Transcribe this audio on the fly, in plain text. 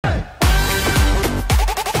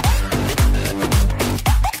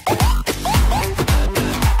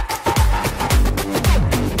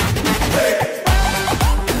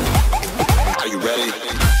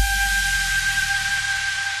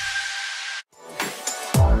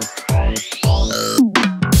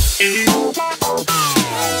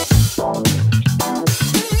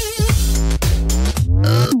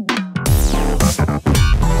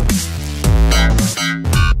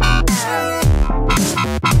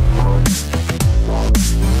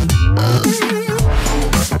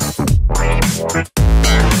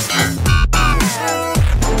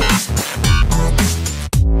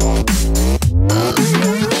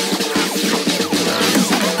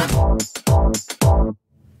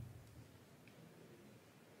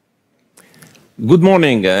Good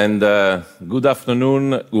morning and good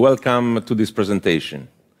afternoon. Welcome to this presentation.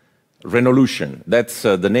 Renaulution, that's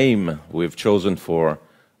the name we've chosen for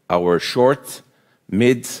our short,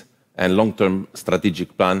 mid and long-term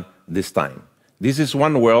strategic plan this time. This is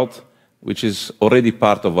one word which is already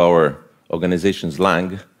part of our organization's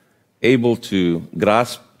slang, able to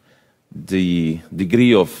grasp the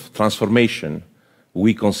degree of transformation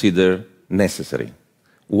we consider necessary,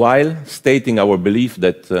 while stating our belief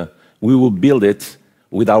that we will build it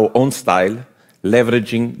with our own style,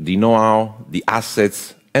 leveraging the know-how, the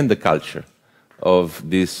assets, and the culture of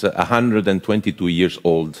this 122 years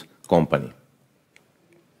old company.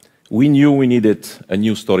 We knew we needed a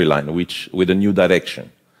new storyline, with a new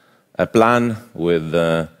direction, a plan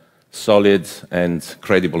with solid and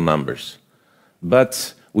credible numbers.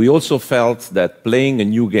 But we also felt that playing a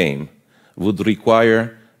new game would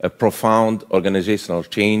require a profound organizational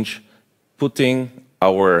change, putting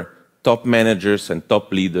our top managers and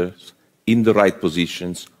top leaders in the right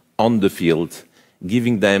positions on the field,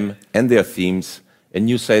 giving them and their teams a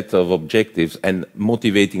new set of objectives and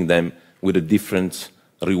motivating them with a different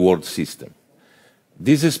reward system.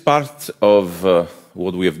 This is part of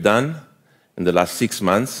what we have done in the last 6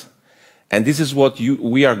 months, and this is what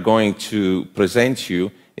we are going to present you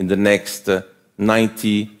in the next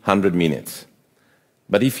 100 minutes.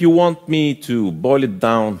 But if you want me to boil it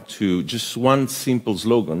down to just one simple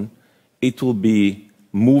slogan, it will be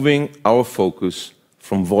moving our focus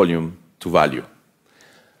from volume to value.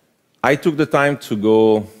 I took the time to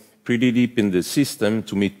go pretty deep in the system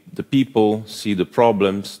to meet the people, see the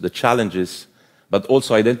problems, the challenges, but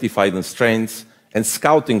also identify the strengths and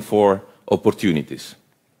scouting for opportunities.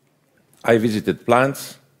 I visited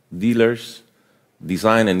plants, dealers,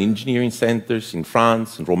 design and engineering centers in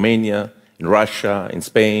France, in Romania, in Russia, in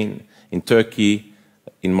Spain, in Turkey,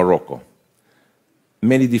 in Morocco.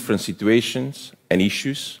 Many different situations and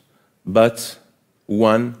issues, but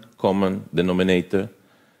one common denominator: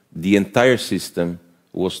 the entire system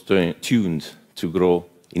was tuned to grow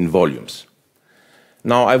in volumes.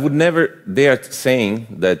 Now, I would never dare saying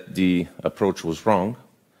that the approach was wrong.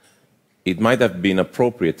 It might have been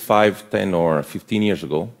appropriate 5, 10 or 15 years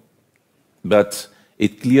ago, but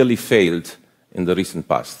it clearly failed in the recent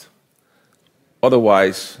past.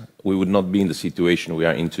 Otherwise, we would not be in the situation we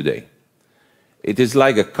are in today. It is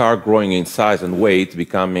like a car growing in size and weight,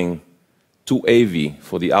 becoming too heavy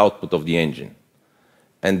for the output of the engine.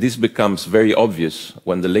 And this becomes very obvious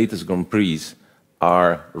when the latest Grand Prix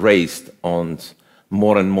are raced on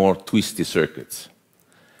more and more twisty circuits.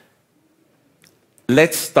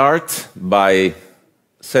 Let's start by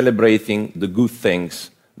celebrating the good things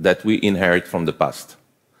that we inherit from the past.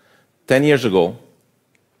 10 years ago,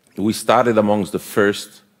 we started amongst the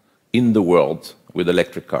first in the world with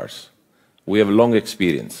electric cars. We have long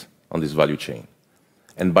experience on this value chain.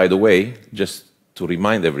 And by the way, just to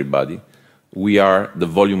remind everybody, we are the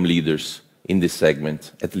volume leaders in this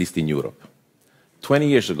segment, at least in Europe. 20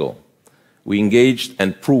 years ago, we engaged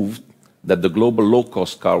and proved that the global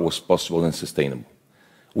low-cost car was possible and sustainable.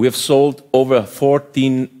 We have sold over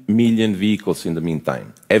 14 million vehicles in the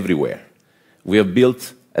meantime, everywhere. We have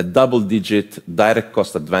built a double-digit direct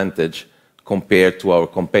cost advantage compared to our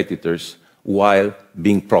competitors while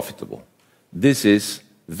being profitable. This is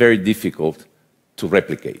very difficult to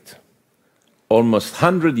replicate. Almost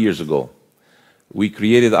 100 years ago, we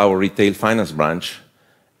created our retail finance branch,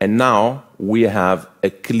 and now we have a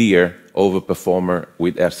clear overperformer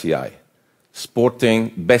with RCI,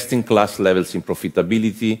 sporting best-in-class levels in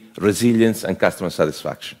profitability, resilience, and customer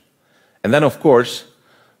satisfaction. And then, of course,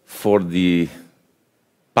 for the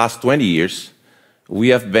past 20 years, we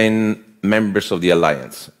have been members of the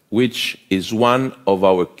Alliance, which is one of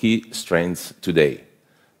our key strengths today.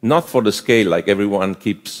 Not for the scale, like everyone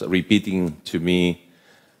keeps repeating to me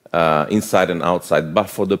inside and outside, but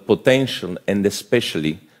for the potential and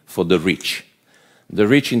especially for the reach. The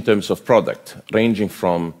reach in terms of product, ranging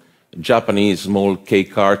from Japanese small K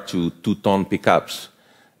car to 2-ton pickups.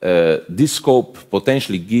 This scope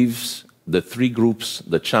potentially gives the three groups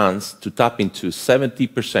the chance to tap into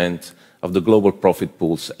 70% of the global profit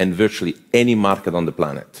pools and virtually any market on the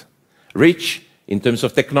planet. Reach in terms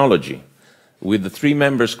of technology, with the three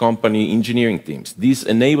members company engineering teams. This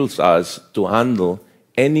enables us to handle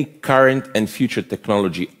any current and future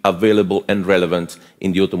technology available and relevant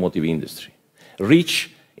in the automotive industry.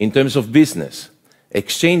 Reach in terms of business,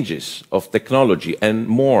 exchanges of technology and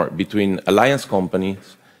more between alliance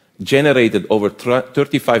companies generated over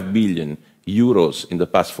 35 billion euros in the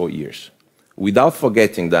past 4 years. Without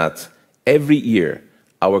forgetting that every year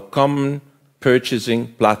our common purchasing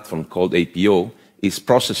platform called APO is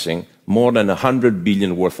processing more than 100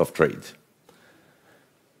 billion worth of trade.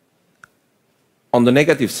 On the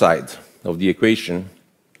negative side of the equation,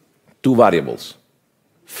 two variables.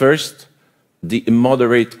 First, the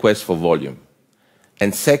immoderate quest for volume.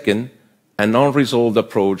 And second, an unresolved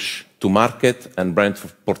approach to market and brand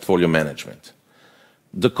portfolio management.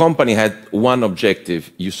 The company had one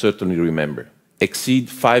objective you certainly remember: exceed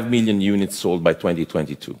 5 million units sold by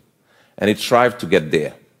 2022. And it strived to get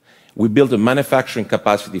there. We built a manufacturing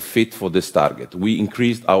capacity fit for this target. We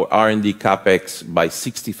increased our R&D capex by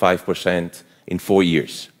 65% in 4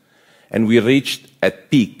 years. And we reached at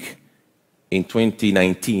peak in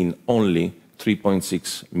 2019 only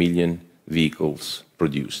 3.6 million vehicles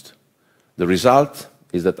produced. The result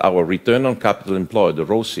is that our return on capital employed, the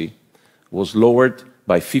ROCE, was lowered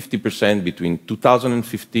by 50% between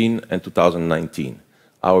 2015 and 2019.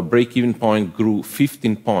 Our break-even point grew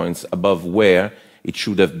 15 points above where it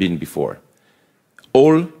should have been before.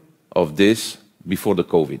 All of this before the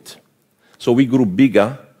COVID. So we grew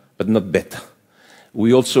bigger, but not better.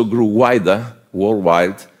 We also grew wider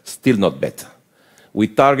worldwide, still not better. We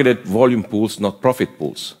targeted volume pools, not profit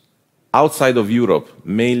pools. Outside of Europe,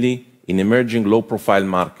 mainly in emerging low-profile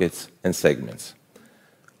markets and segments.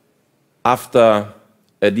 After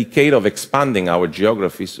a decade of expanding our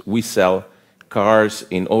geographies, we sell cars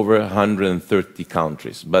in over 130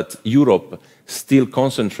 countries, but Europe still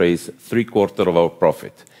concentrates 3/4 of our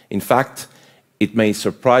profit. In fact, it may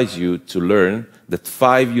surprise you to learn that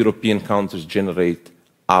 5 European countries generate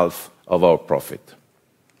half of our profit.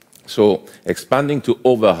 So expanding to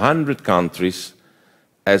over 100 countries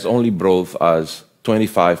has only brought us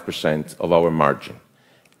 25% of our margin.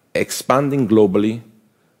 Expanding globally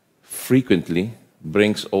frequently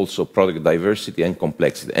brings also product diversity and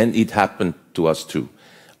complexity, and it happened to us too.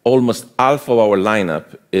 Almost half of our lineup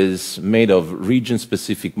is made of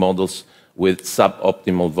region-specific models with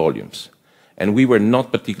suboptimal volumes. And we were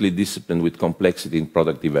not particularly disciplined with complexity in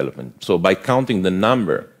product development. So by counting the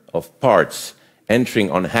number of parts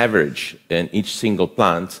entering on average in each single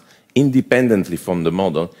plant, independently from the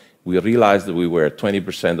model, we realized that we were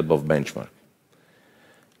 20% above benchmark.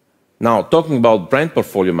 Now, talking about brand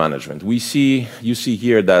portfolio management, you see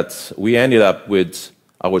here that we ended up with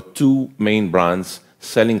our 2 main brands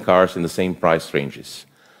selling cars in the same price ranges.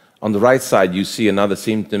 On the right side, you see another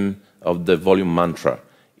symptom of the volume mantra.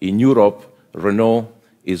 In Europe, Renault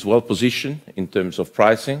is well positioned in terms of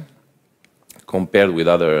pricing compared with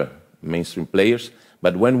other mainstream players.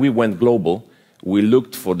 But when we went global, we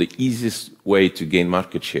looked for the easiest way to gain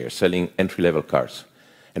market share, selling entry-level cars.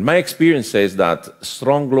 And my experience says that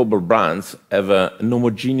strong global brands have an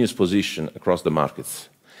homogeneous position across the markets.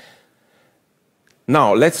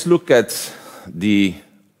 Now, let's look at the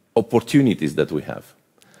opportunities that we have.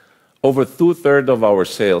 Over 2/3 of our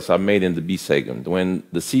sales are made in the B segment, when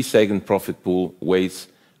the C segment profit pool weighs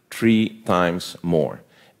 3 times more.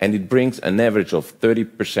 And it brings an average of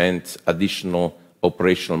 30% additional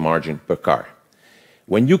operational margin per car.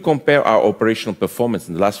 When you compare our operational performance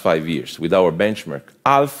in the last 5 years with our benchmark,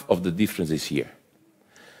 half of the difference is here.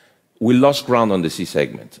 We lost ground on the C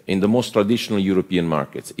segment in the most traditional European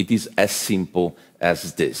markets. It is as simple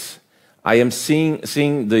as this. I am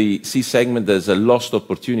seeing the C segment as a lost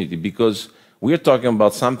opportunity because we are talking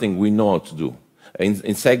about something we know how to do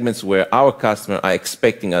in segments where our customers are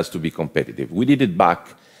expecting us to be competitive. We did it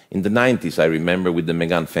back in the 90s, I remember, with the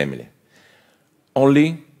Megane family.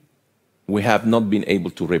 Only we have not been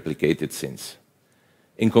able to replicate it since.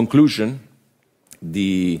 In conclusion,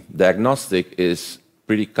 the diagnostic is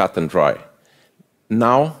pretty cut and dry.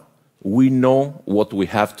 Now we know what we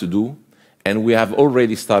have to do, and we have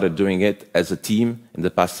already started doing it as a team in the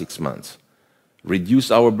past 6 months. Reduce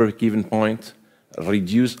our break-even point,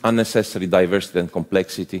 reduce unnecessary diversity and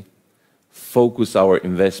complexity, focus our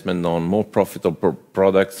investment on more profitable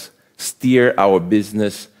products, steer our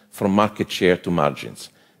business from market share to margins.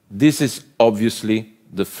 This is obviously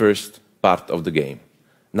the first part of the game.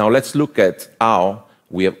 Now let's look at how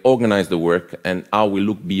we have organized the work and how we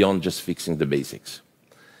look beyond just fixing the basics.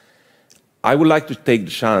 I would like to take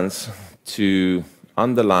the chance to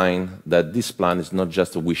underline that this plan is not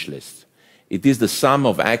just a wish list. It is the sum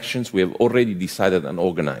of actions we have already decided and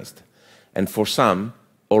organized, and for some,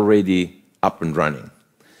 already up and running.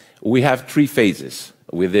 We have 3 phases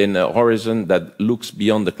within a horizon that looks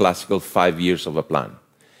beyond the classical 5 years of a plan.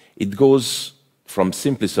 It goes from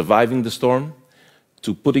simply surviving the storm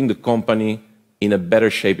to putting the company in a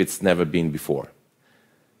better shape it's never been before.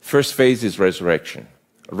 First phase is resurrection,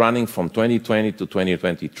 running from 2020 to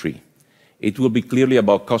 2023. It will be clearly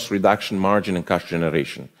about cost reduction, margin, and cash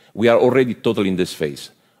generation. We are already totally in this phase.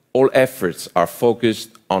 All efforts are focused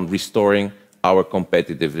on restoring our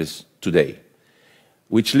competitiveness today,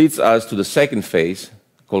 which leads us to the second phase,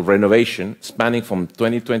 called Renovation, spanning from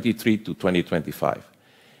 2023 to 2025.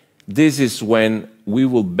 This is when we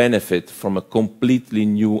will benefit from a completely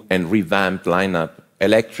new and revamped lineup,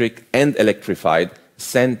 electric and electrified,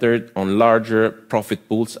 centered on larger profit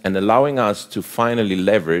pools and allowing us to finally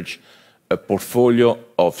leverage a portfolio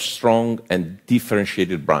of strong and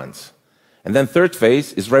differentiated brands. And then third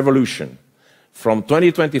phase is Revolution. From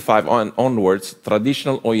 2025 onwards,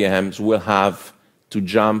 traditional OEMs will have to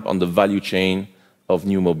jump on the value chain of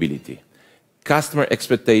new mobility. Customer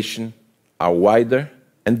expectations are wider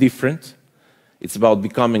and different. It's about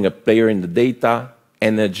becoming a player in the data,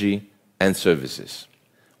 energy, and services.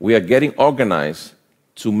 We are getting organized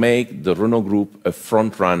to make the Renault Group a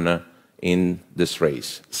front runner in this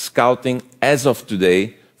race, scouting as of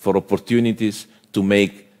today for opportunities to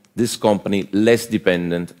make this company less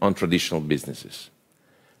dependent on traditional businesses.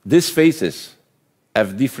 These phases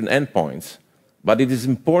have different endpoints, but it is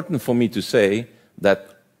important for me to say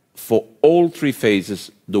that for all three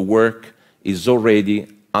phases, the work is already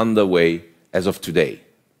underway as of today.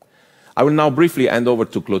 I will now briefly hand over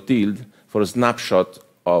to Clotilde for a snapshot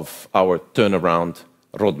of our turnaround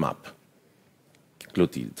roadmap.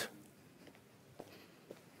 Clotilde.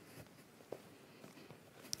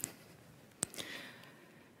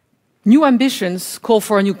 New ambitions call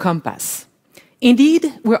for a new compass.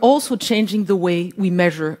 Indeed, we're also changing the way we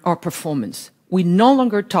measure our performance. We no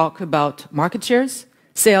longer talk about market shares,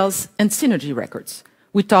 sales, and synergy records.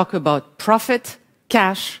 We talk about profit,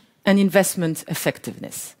 cash, and investment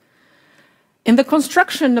effectiveness. In the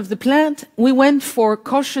construction of the plant, we went for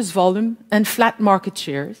cautious volume and flat market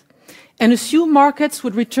shares, and assumed markets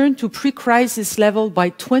would return to pre-crisis level by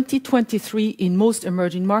 2023 in most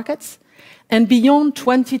emerging markets, and beyond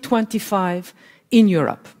 2025 in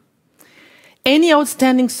Europe. Any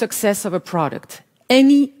outstanding success of a product,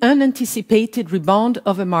 any unanticipated rebound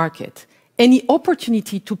of a market, any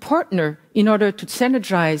opportunity to partner in order to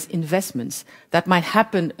synergize investments that might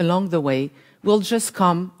happen along the way will just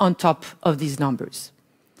come on top of these numbers.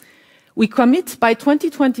 We commit by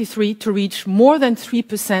 2023 to reach more than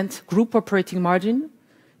 3% group operating margin,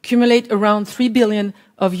 accumulate around 3 billion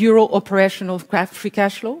euro operational free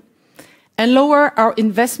cash flow, and lower our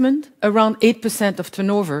investment around 8% of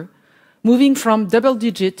turnover, moving from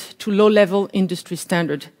double-digit to low-level industry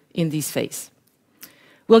standard in this phase.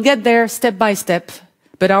 We'll get there step by step,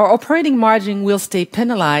 but our operating margin will stay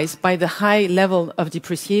penalized by the high level of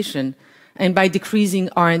depreciation and by decreasing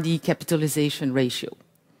R&D capitalization ratio.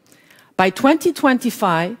 By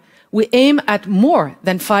 2025, we aim at more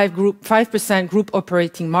than 5% group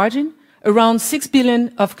operating margin, around 6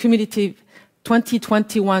 billion of cumulative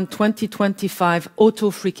 2021-2025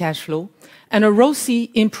 auto free cash flow, and a ROCE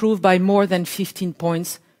improved by more than 15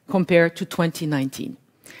 points compared to 2019.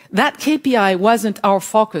 That KPI wasn't our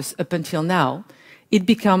focus up until now. It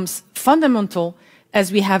becomes fundamental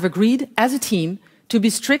as we have agreed as a team to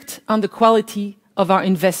be strict on the quality of our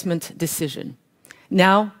investment decision.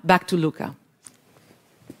 Now, back to Luca.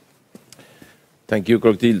 Thank you,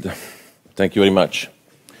 Clotilde. Thank you very much.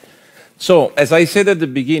 So, as I said at the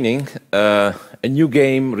beginning, a new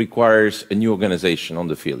game requires a new organization on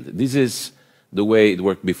the field. This is the way it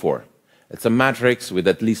worked before. It's a matrix with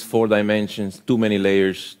at least 4 dimensions, too many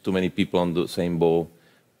layers, too many people on the same ball,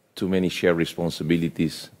 too many shared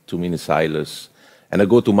responsibilities, too many silos, and a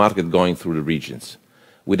go-to-market going through the regions,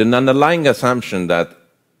 with an underlying assumption that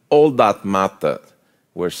all that mattered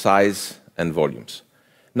were size and volumes.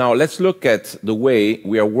 Now, let's look at the way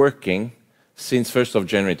we are working since 1st of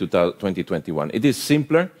January 2021. It is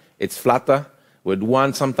simpler, it's flatter, with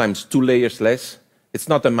 1, sometimes 2 layers less. It's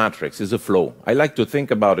not a matrix, it's a flow. I like to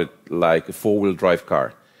think about it like a 4-wheel drive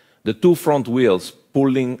car. The 2 front wheels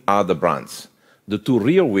pulling are the brands. The 2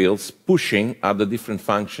 rear wheels pushing are the different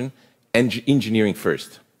function, engineering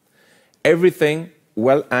first. Everything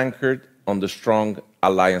well anchored on the strong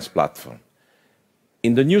alliance platform.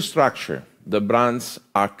 In the new structure, the brands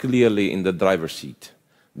are clearly in the driver's seat.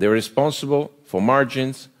 They're responsible for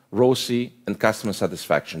margins, ROCE, and customer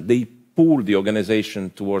satisfaction. They pull the organization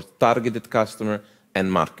towards targeted customer and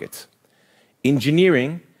markets.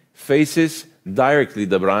 Engineering faces directly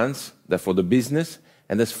the brands, therefore the business,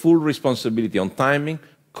 and has full responsibility on timing,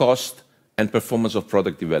 cost, and performance of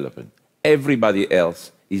product development. Everybody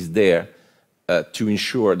else is there to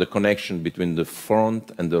ensure the connection between the front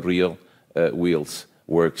and the rear wheels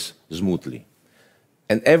works smoothly.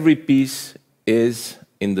 And every piece is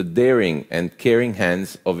in the daring and caring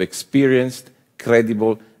hands of experienced,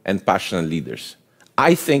 credible, and passionate leaders.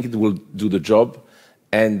 I think it will do the job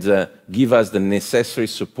and give us the necessary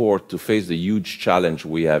support to face the huge challenge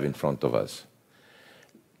we have in front of us.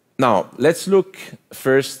 Now, let's look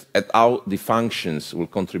first at how the functions will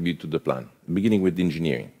contribute to the plan, beginning with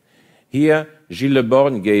engineering. Here, Gilles Le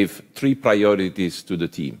Borgne gave 3 priorities to the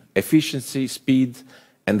team: efficiency, speed,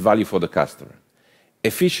 and value for the customer.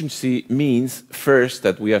 Efficiency means, first,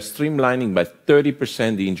 that we are streamlining by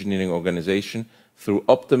 30% the engineering organization through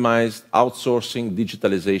optimized outsourcing,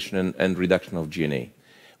 digitalization, and reduction of G&A.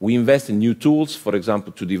 We invest in new tools, for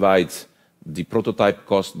example, to divide the prototype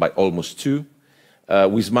cost by almost 2.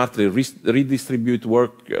 We smartly redistribute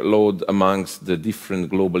workload amongst the different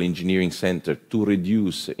global engineering centers to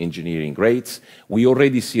reduce engineering rates. We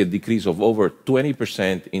already see a decrease of over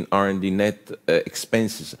 20% in R&D net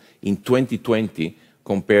expenses in 2020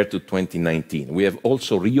 compared to 2019. We have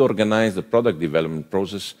also reorganized the product development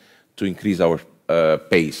process to increase our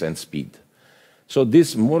pace and speed. So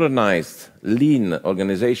this modernized, lean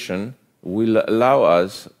organization will allow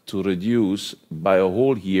us to reduce by a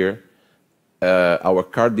whole year our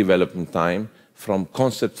car development time from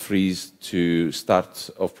concept freeze to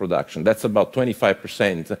start of production. That's about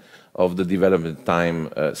 25% of the development time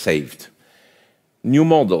saved. New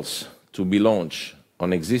models to be launched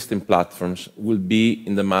on existing platforms will be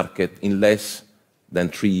in the market in less than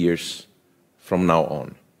 3 years from now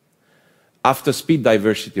on. After speed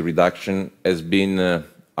diversity reduction has been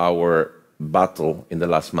our battle in the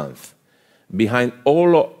last month. Behind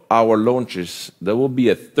all our launches, there will be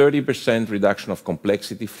a 30% reduction of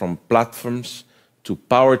complexity from platforms to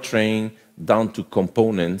powertrain down to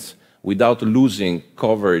components without losing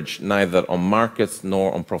coverage neither on markets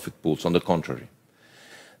nor on profit pools, on the contrary.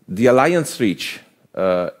 The alliance reach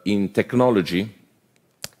in technology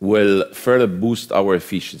will further boost our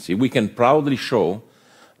efficiency. We can proudly show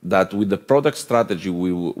that with the product strategy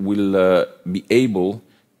we will be able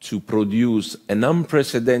to produce an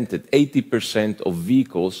unprecedented 80% of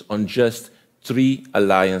vehicles on just 3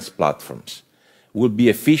 alliance platforms. We'll be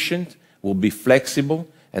efficient, we'll be flexible,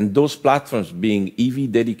 and those platforms being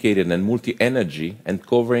EV dedicated and multi-energy and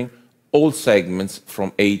covering all segments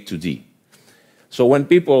from A to D. So when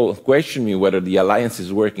people question me whether the alliance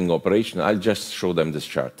is working operational, I'll just show them this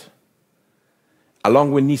chart.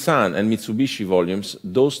 Along with Nissan and Mitsubishi volumes,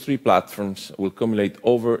 those 3 platforms will accumulate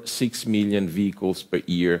over 6 million vehicles per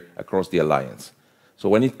year across the alliance. So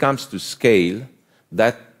when it comes to scale,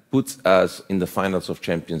 that puts us in the finals of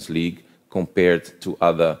Champions League compared to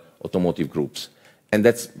other automotive groups. And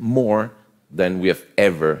that's more than we have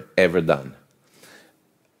ever done.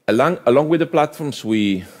 Along with the platforms,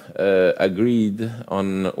 we agreed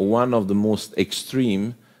on one of the most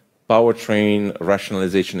extreme powertrain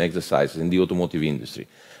rationalization exercises in the automotive industry.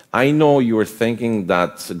 I know you are thinking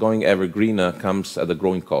that going ever greener comes at a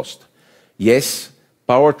growing cost. Yes,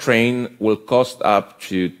 powertrain will cost up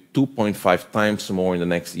to 2.5 times more in the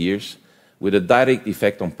next years, with a direct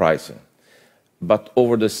effect on pricing. But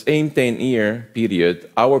over the same 10-year period,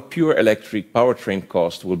 our pure electric powertrain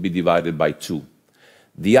cost will be divided by 2.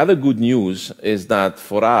 The other good news is that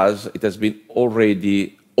for us, it has been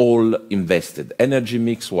already all invested. Energy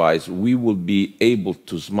mix-wise, we will be able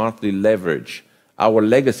to smartly leverage our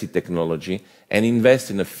legacy technology and invest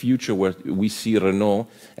in a future where we see Renault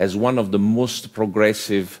as one of the most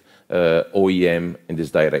progressive OEM in this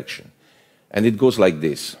direction. And it goes like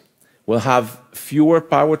this. We'll have fewer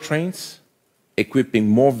powertrains, equipping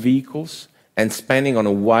more vehicles, and spending on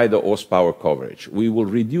a wider horsepower coverage. We will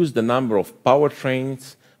reduce the number of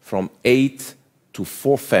powertrains from 8 to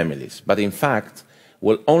 4 families. But in fact,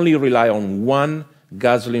 will only rely on 1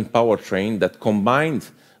 gasoline powertrain that, combined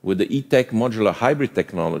with the E-Tech modular hybrid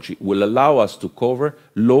technology, will allow us to cover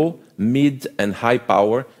low, mid, and high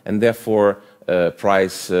power, and therefore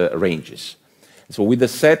price ranges. So with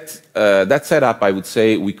that setup, I would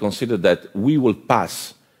say we consider that we will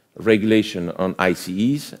pass regulation on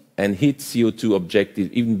ICEs and hit CO2 objectives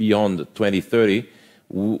even beyond 2030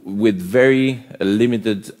 with very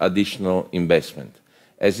limited additional investment,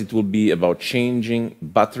 as it will be about changing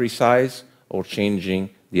battery size or changing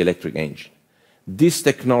the electric engine. This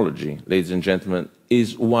technology, ladies and gentlemen,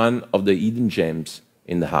 is one of the hidden gems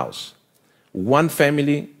in the house. 1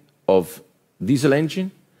 family of diesel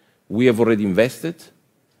engine, we have already invested,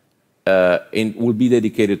 and will be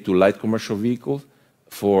dedicated to light commercial vehicles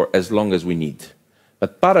for as long as we need.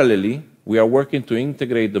 But parallelly, we are working to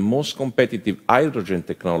integrate the most competitive hydrogen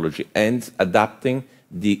technology and adapting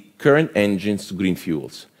the current engines to green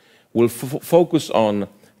fuels. We'll focus on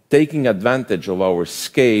taking advantage of our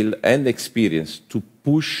scale and experience to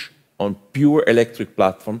push on pure electric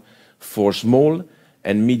platform for small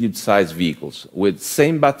and medium-sized vehicles with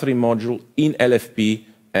same battery module in LFP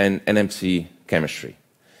and NMC chemistry.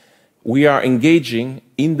 We are engaging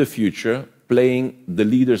in the future, playing the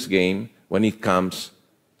leader's game when it comes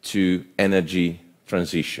to energy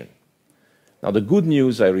transition. Now, the good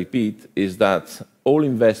news, I repeat, is that all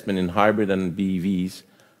investment in hybrid and BEVs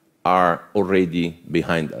are already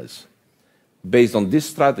behind us. Based on this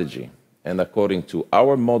strategy, and according to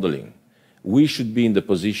our modeling, we should be in the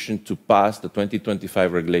position to pass the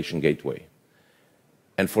 2025 regulation gateway.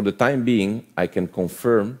 And for the time being, I can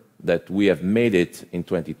confirm that we have made it in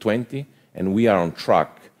 2020, and we are on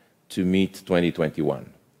track to meet 2021.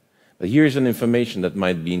 But here's an information that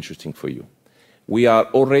might be interesting for you. We are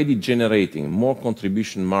already generating more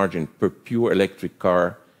contribution margin per pure electric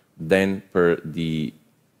car than per the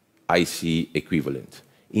IC equivalent.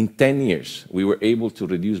 In 10 years, we were able to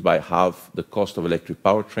reduce by half the cost of electric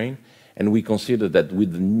powertrain, and we consider that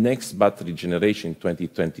with the next battery generation,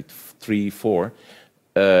 2023-4,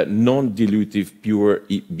 non-dilutive pure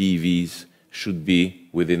BEVs should be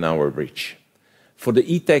within our reach. For the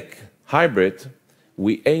E-Tech hybrid,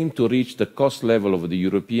 we aim to reach the cost level of the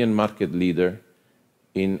European market leader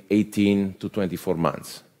in 18 to 24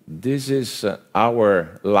 months. This is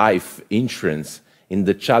our life insurance in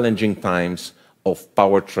the challenging times of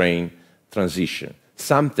powertrain transition,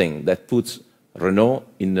 something that puts Renault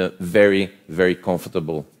in a very, very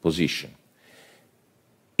comfortable position.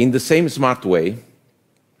 In the same smart way,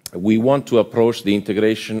 we want to approach the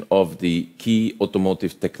integration of the key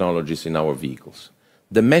automotive technologies in our vehicles.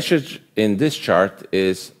 The message in this chart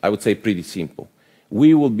is, I would say, pretty simple.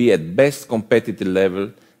 We will be at best competitive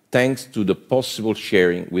level thanks to the possible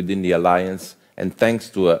sharing within the alliance and thanks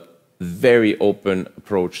to a very open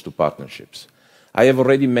approach to partnerships. I have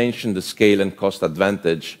already mentioned the scale and cost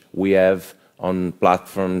advantage we have on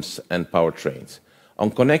platforms and powertrains.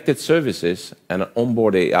 On connected services and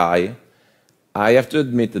onboard AI, I have to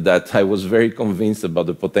admit that I was very convinced about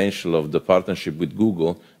the potential of the partnership with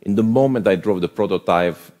Google in the moment I drove the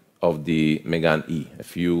prototype of the Megane E a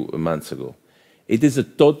few months ago. It is a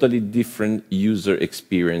totally different user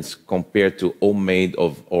experience compared to homemade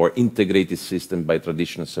or integrated system by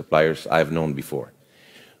traditional suppliers I have known before.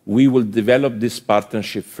 We will develop this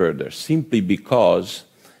partnership further simply because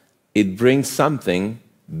it brings something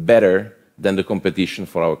better than the competition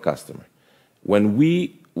for our customer. When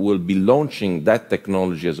we will be launching that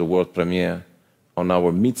technology as a world premiere on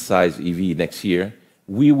our mid-size EV next year,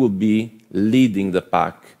 we will be leading the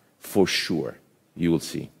pack for sure, you will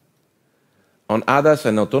see. On ADAS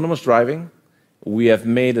and autonomous driving, we have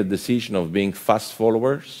made a decision of being fast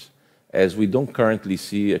followers as we don't currently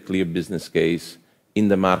see a clear business case in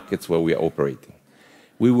the markets where we are operating.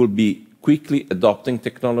 We will be quickly adopting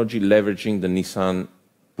technology, leveraging the Nissan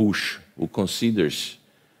push, who considers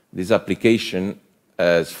this application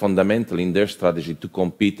as fundamental in their strategy to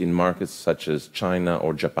compete in markets such as China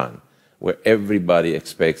or Japan, where everybody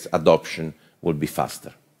expects adoption will be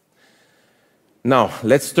faster. Now,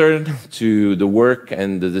 let's turn to the work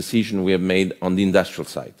and the decision we have made on the industrial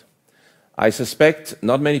side. I suspect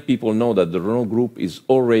not many people know that the Renault Group is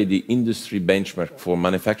already industry benchmark for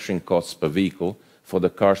manufacturing costs per vehicle for the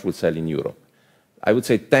cars we sell in Europe. I would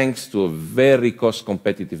say thanks to a very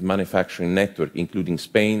cost-competitive manufacturing network, including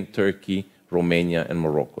Spain, Turkey, Romania, and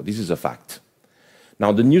Morocco. This is a fact.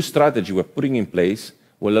 Now, the new strategy we're putting in place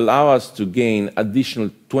will allow us to gain additional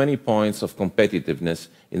 20 points of competitiveness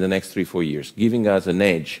in the next 3-4 years, giving us an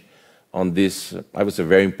edge on this, I would say,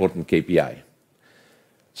 very important KPI.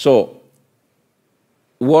 So,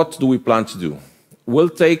 what do we plan to do? We'll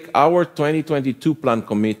take our 2022 plan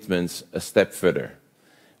commitments a step further.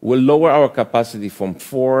 We'll lower our capacity from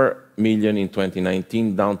 4 million in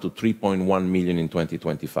 2019 down to 3.1 million in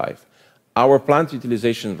 2025. Our plant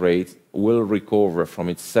utilization rate will recover from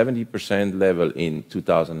its 70% level in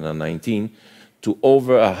 2019 to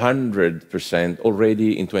over 100%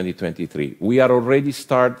 already in 2023. We are already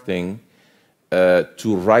starting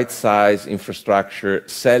to right-size infrastructure,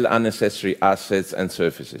 sell unnecessary assets and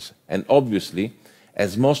services. And obviously,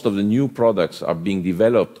 as most of the new products are being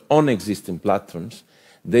developed on existing platforms,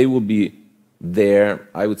 they will be there,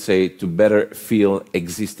 I would say, to better fill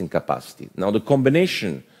existing capacity. Now, the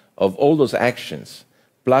combination of all those actions,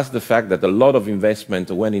 plus the fact that a lot of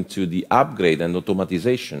investment went into the upgrade and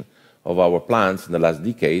automatization of our plants in the last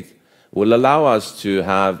decade, will allow us to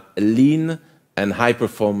have a lean and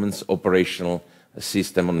high-performance operational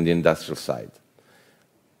system on the industrial side.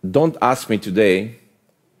 Don't ask me today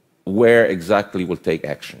where exactly we'll take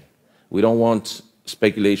action. We don't want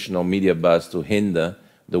speculation or media buzz to hinder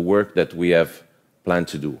the work that we have planned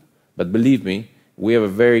to do. But believe me, we have a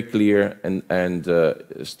very clear and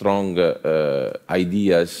strong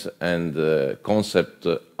ideas and concept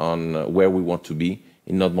on where we want to be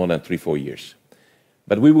in not more than 3-4 years.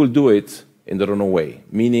 But we will do it in the Renault way,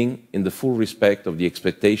 meaning in the full respect of the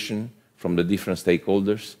expectation from the different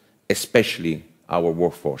stakeholders, especially our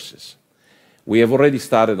workforces. We have already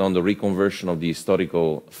started on the reconversion of the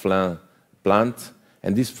historical Flins plant,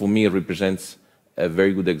 and this for me represents a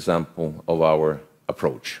very good example of our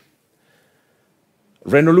approach.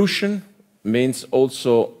 Renaulution means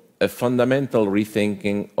also a fundamental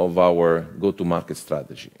rethinking of our go-to-market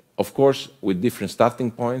strategy. Of course, with different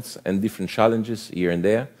starting points and different challenges here and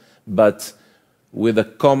there, but with a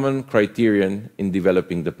common criterion in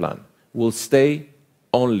developing the plan. We'll stay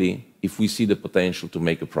only if we see the potential to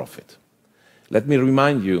make a profit. Let me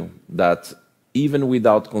remind you that even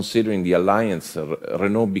without considering the alliance,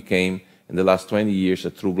 Renault became, in the last 20 years, a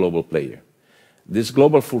true global player. This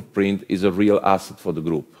global footprint is a real asset for the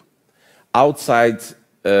group. Outside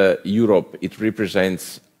Europe, it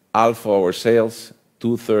represents half of our sales,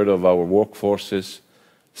 2/3 of our workforces,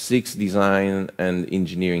 6 design and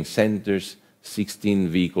engineering centers, 16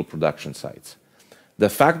 vehicle production sites. The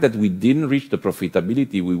fact that we didn't reach the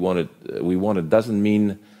profitability we wanted doesn't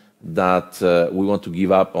mean that we want to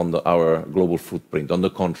give up on our global footprint. On the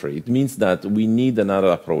contrary, it means that we need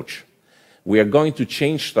another approach. We are going to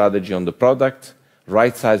change strategy on the product,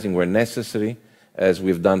 right-sizing where necessary, as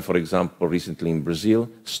we've done, for example, recently in Brazil,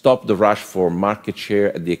 stop the rush for market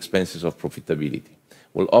share at the expenses of profitability.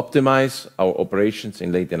 We'll optimize our operations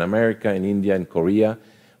in Latin America, in India, and Korea.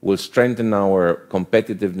 We'll strengthen our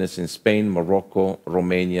competitiveness in Spain, Morocco,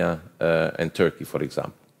 Romania, and Turkey, for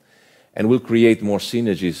example. And we'll create more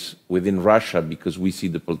synergies within Russia because we see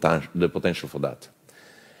the potential for that.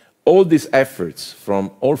 All these efforts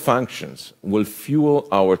from all functions will fuel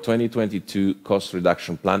our 2022 cost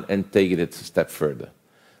reduction plan and take it a step further.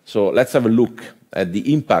 So let's have a look at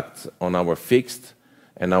the impact on our fixed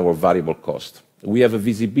and our variable cost. We have a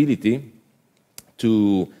visibility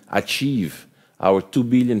to achieve our 2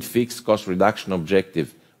 billion fixed cost reduction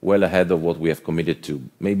objective well ahead of what we have committed to,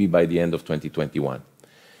 maybe by the end of 2021.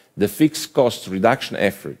 The fixed cost reduction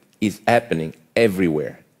effort is happening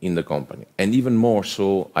everywhere in the company, and even more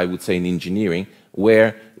so, I would say, in engineering,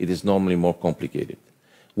 where it is normally more complicated.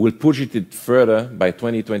 We'll push it further by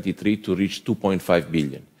 2023 to reach 2.5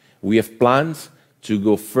 billion. We have plans to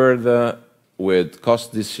go further with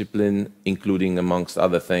cost discipline, including, amongst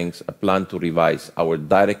other things, a plan to revise our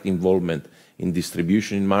direct involvement in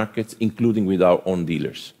distribution in markets, including with our own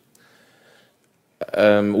dealers.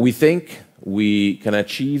 We think we can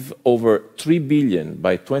achieve over 3 billion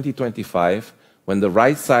by 2025 when the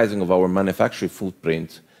right sizing of our manufacturing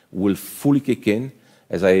footprint will fully kick in,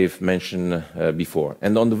 as I have mentioned before.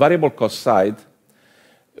 And on the variable cost side,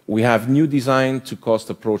 we have new design to cost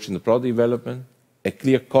approach in the product development, a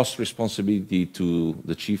clear cost responsibility to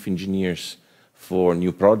the chief engineers for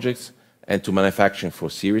new projects and to manufacturing for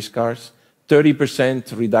series cars,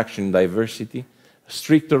 30% reduction in diversity,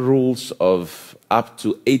 stricter rules of up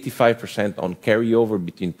to 85% on carryover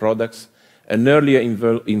between products, an earlier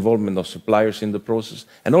involvement of suppliers in the process.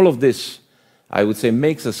 And all of this, I would say,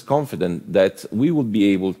 makes us confident that we will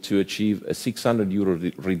be able to achieve a 600 euro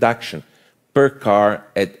reduction per car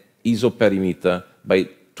at ISO perimeter by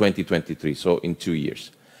 2023, so in 2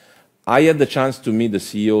 years. I had the chance to meet the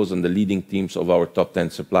CEOs and the leading teams of our top 10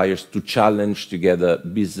 suppliers to challenge together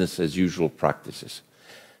business as usual practices.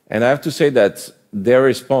 And I have to say that their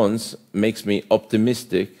response makes me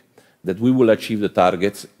optimistic that we will achieve the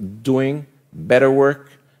targets, doing better work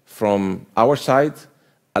from our side,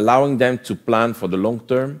 allowing them to plan for the long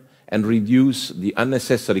term and reduce the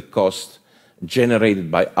unnecessary cost generated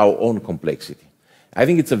by our own complexity. I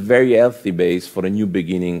think it's a very healthy base for a new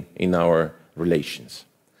beginning in our relations.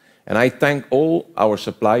 And I thank all our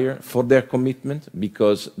suppliers for their commitment,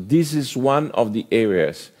 because this is one of the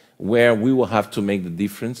areas where we will have to make the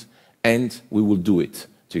difference, and we will do it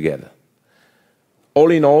together.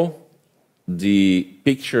 All in all, the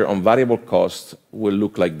picture on variable cost will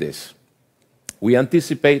look like this. We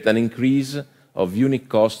anticipate an increase of unit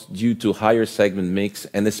costs due to higher segment mix,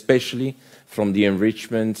 and especially from the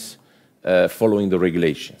enrichments following the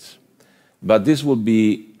regulations. But this will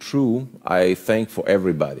be true, I think, for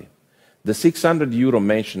everybody. The 600 euro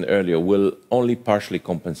mentioned earlier will only partially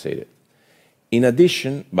compensate it. In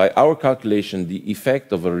addition, by our calculation, the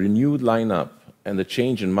effect of a renewed lineup and the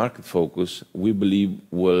change in market focus, we believe,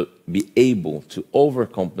 will be able to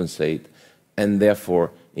overcompensate and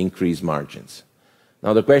therefore increase margins.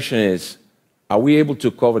 Now the question is, are we able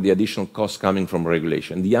to cover the additional costs coming from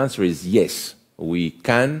regulation? The answer is yes, we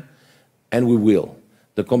can and we will.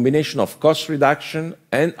 The combination of cost reduction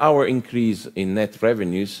and our increase in net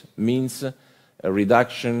revenues means a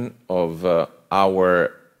reduction of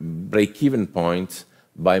our break-even point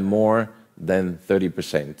by more than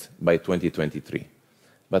 30% by 2023.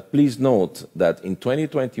 But please note that in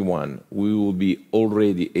 2021, we will be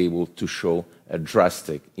already able to show a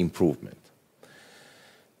drastic improvement.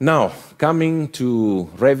 Now, coming to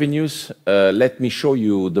revenues, let me show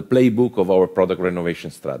you the playbook of our product renovation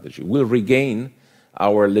strategy. We'll regain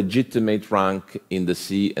our legitimate rank in the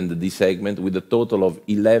C and the D segment with a total of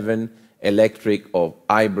 11 electric or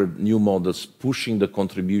hybrid new models, pushing the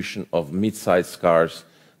contribution of mid-sized cars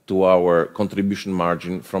to our contribution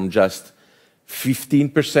margin from just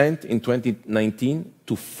 15% in 2019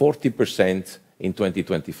 to 40% in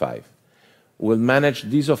 2025. We'll manage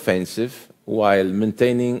this offensive while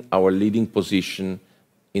maintaining our leading position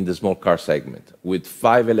in the small car segment with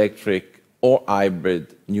 5 electric or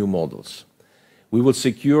hybrid new models. We will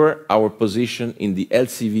secure our position in the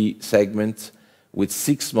LCV segment with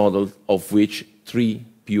 6 models, of which 3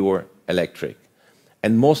 pure electric.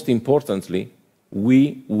 And most importantly,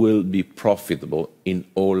 we will be profitable in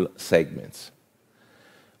all segments.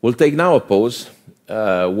 We'll take now a pause,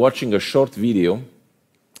 watching a short video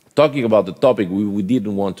talking about the topic we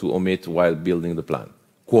didn't want to omit while building the plan: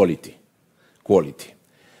 quality. Quality.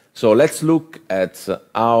 So let's look at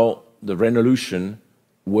how the Renaulution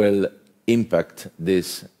will impact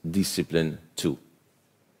this discipline too.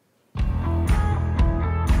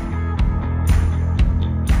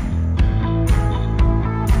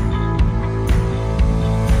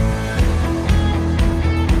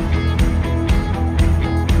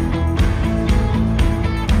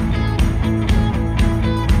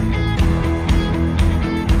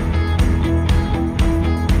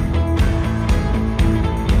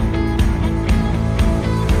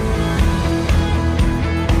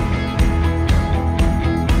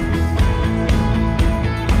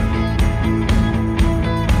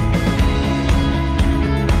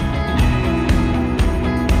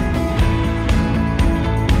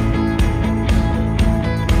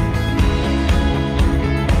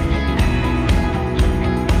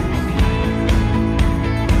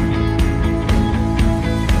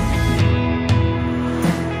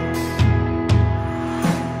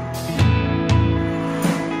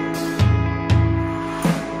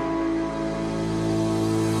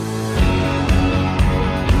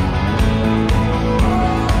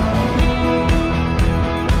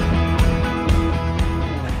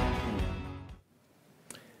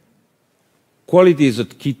 Quality is a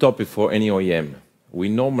key topic for any OEM. We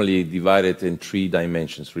normally divide it in 3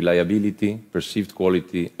 dimensions: reliability, perceived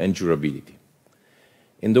quality, and durability.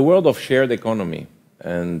 In the world of shared economy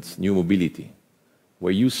and new mobility,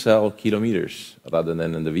 where you sell kilometers rather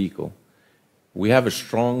than in the vehicle, we have a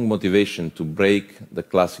strong motivation to break the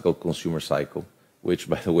classical consumer cycle, which,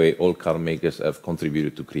 by the way, all car makers have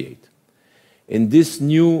contributed to create. In this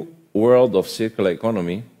new world of circular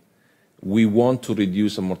economy, we want to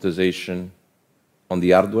reduce amortization on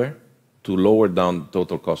the hardware to lower down the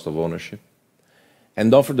total cost of ownership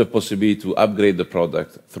and offer the possibility to upgrade the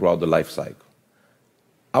product throughout the life cycle.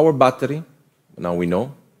 Our battery, now we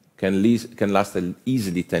know, can last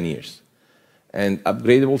easily 10 years, and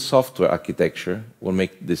upgradable software architecture will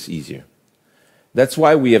make this easier. That's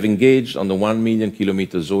why we have engaged on the 1 million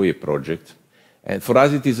kilometer Zoe project, and for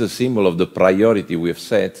us it is a symbol of the priority we have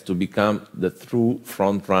set to become the true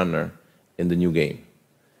front runner in the new game.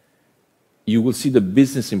 You will see the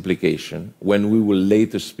business implication when we will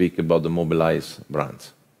later speak about the Mobilize brand.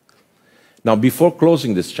 Now, before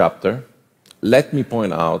closing this chapter, let me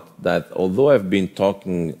point out that although I've been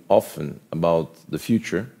talking often about the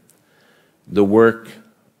future, the work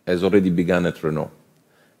has already begun at Renault.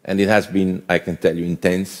 And it has been, I can tell you,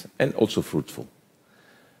 intense and also fruitful.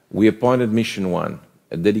 We appointed Mission 1,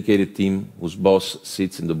 a dedicated team whose boss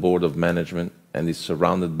sits in the board of management and is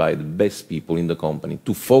surrounded by the best people in the company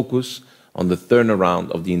to focus on the turnaround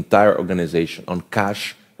of the entire organization on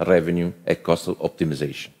cash, revenue, and cost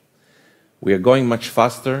optimization. We are going much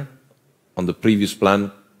faster on the previous plan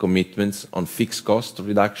commitments on fixed cost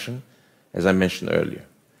reduction, as I mentioned earlier.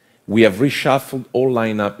 We have reshuffled all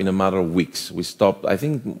lineup in a matter of weeks. We stopped, I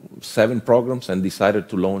think, 7 programs and decided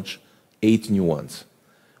to launch 8 new ones.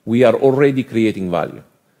 We are already creating value.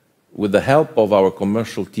 With the help of our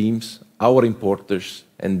commercial teams, our importers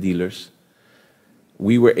and dealers,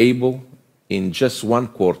 we were able in just 1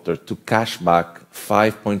 quarter to cash back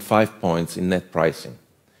 5.5 points in net pricing.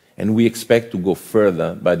 And we expect to go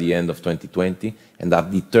further by the end of 2020 and are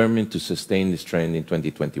determined to sustain this trend in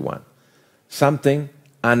 2021. Something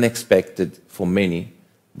unexpected for many,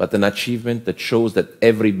 but an achievement that shows that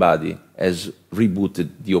everybody has rebooted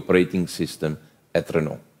the operating system at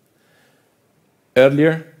Renault.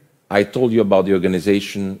 Earlier, I told you about the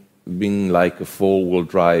organization being like a 4-wheel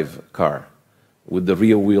drive car, with the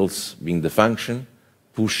rear wheels being the function,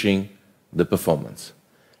 pushing the performance.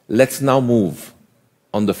 Let's now move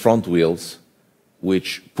on the front wheels,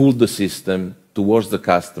 which pull the system towards the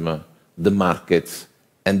customer, the markets,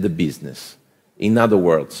 and the business. In other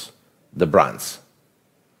words, the brands.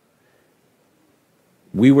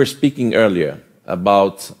 We were speaking earlier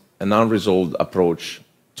about an unresolved approach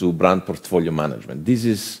to brand portfolio management. This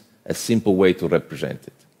is a simple way to represent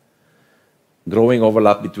it. Growing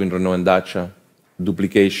overlap between Renault and Dacia,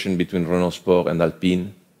 duplication between Renault Sport and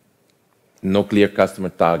Alpine, no clear customer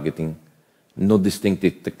targeting, no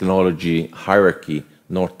distinctive technology hierarchy,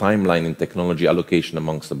 nor timeline in technology allocation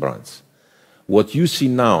amongst the brands. What you see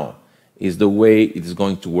now is the way it is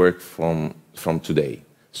going to work from today,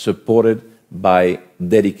 supported by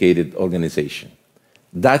dedicated organization.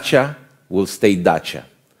 Dacia will stay Dacia,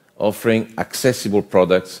 offering accessible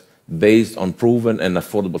products based on proven and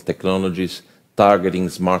affordable technologies, targeting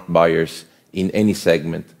smart buyers in any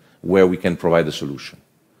segment where we can provide a solution.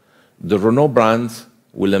 The Renault brand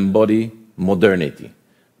will embody modernity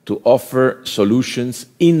to offer solutions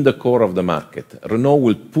in the core of the market. Renault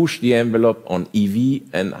will push the envelope on EV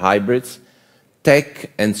and hybrids, tech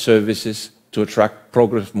and services to attract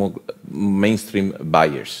progressive mainstream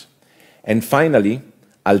buyers. And finally,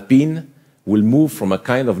 Alpine will move from a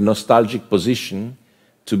kind of nostalgic position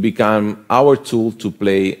to become our tool to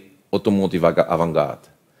play automotive avant-garde.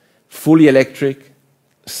 Fully electric,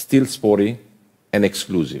 still sporty, and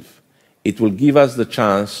exclusive. It will give us the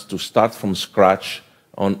chance to start from scratch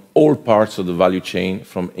on all parts of the value chain,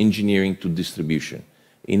 from engineering to distribution,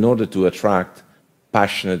 in order to attract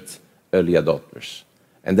passionate early adopters.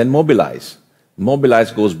 And then mobilize.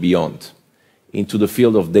 Mobilize goes beyond, into the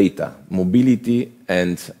field of data, mobility,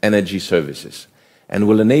 and energy services, and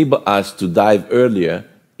will enable us to dive earlier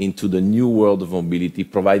into the new world of mobility,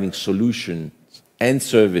 providing solutions and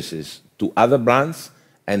services to other brands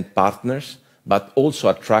and partners, but also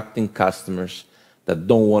attracting customers that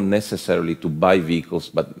don't want necessarily to buy vehicles,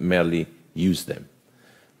 but merely use them.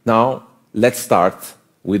 Now, let's start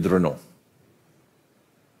with Renault.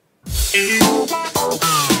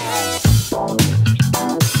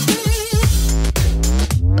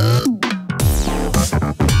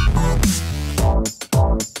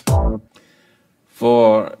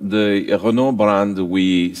 For the Renault brand,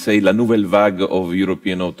 we say la nouvelle vague of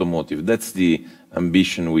European automotive. That's the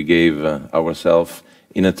ambition we gave ourselves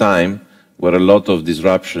in a time where a lot of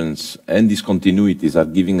disruptions and discontinuities are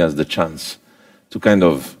giving us the chance to kind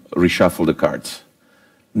of reshuffle the cards.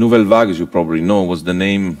 Nouvelle Vague, as you probably know, was the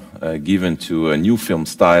name given to a new film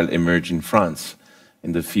style emerged in France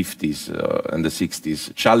in the 50s and the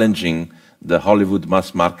 60s, challenging the Hollywood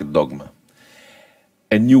mass market dogma.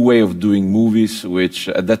 A new way of doing movies, which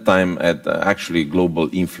at that time had actually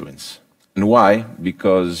global influence. And why?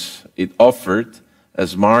 Because it offered a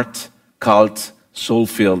smart, cult,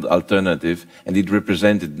 soul-filled alternative, and it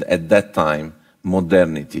represented at that time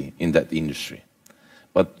modernity in that industry.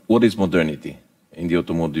 But what is modernity in the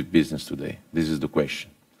automotive business today? This is the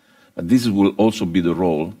question. But this will also be the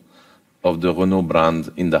role of the Renault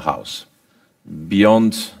brand in the house.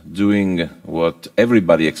 Beyond doing what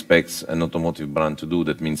everybody expects an automotive brand to do,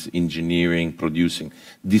 that means engineering, producing,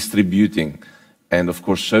 distributing, and of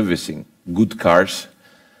course servicing good cars.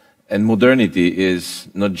 And modernity is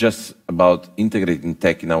not just about integrating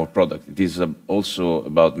tech in our product, it is also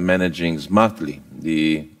about managing smartly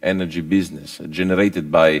the energy business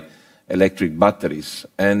generated by electric batteries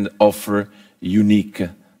and offer unique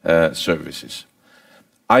services.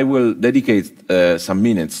 I will dedicate some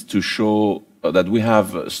minutes to show that we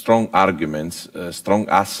have strong arguments, strong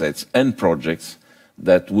assets and projects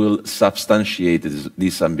that will substantiate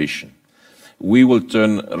this ambition. We will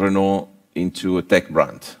turn Renault into a tech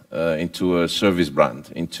brand, into a service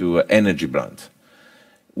brand, into an energy brand.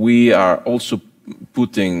 We are also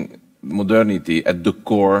putting modernity at the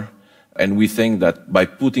core, and we think that by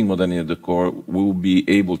putting modernity at the core, we will be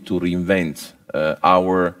able to reinvent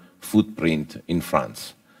our footprint in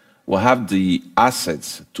France. We'll have the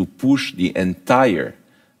assets to push the entire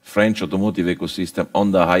French automotive ecosystem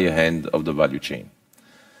on the higher end of the value chain.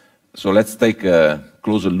 So let's take a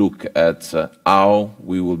closer look at how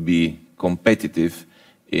we will be competitive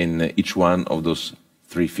in each one of those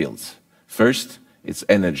three fields. First, it's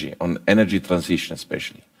energy, on energy transition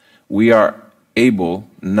especially. We are able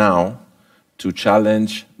now to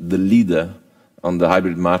challenge the leader on the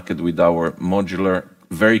hybrid market with our modular,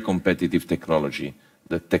 very competitive technology,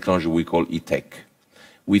 the technology we call e-tech.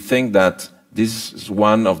 We think that this is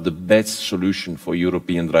one of the best solutions for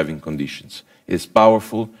European driving conditions. It's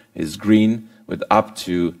powerful, it's green, with up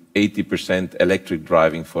to 80% electric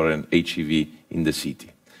driving for an HEV in the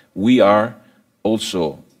city. We are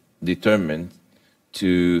also determined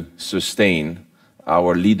to sustain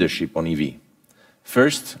our leadership on EV.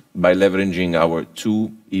 First, by leveraging our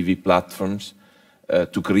two EV platforms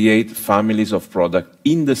to create families of products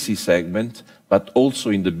in the C segment, but also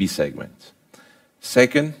in the B segment.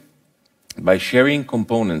 Second, by sharing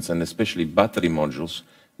components and especially battery modules,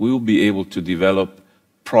 we will be able to develop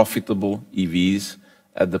profitable EVs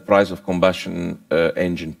at the price of combustion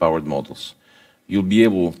engine powered models. You'll be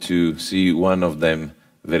able to see one of them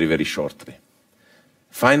very, very shortly.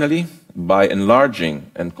 Finally, by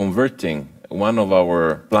enlarging and converting one of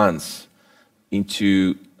our plants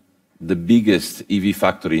into the biggest EV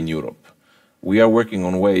factory in Europe, we are working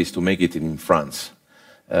on ways to make it in France,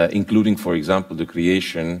 including, for example, the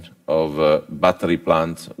creation of a battery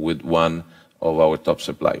plant with one of our top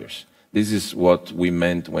suppliers. This is what we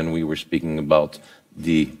meant when we were speaking about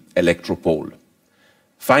the electropole.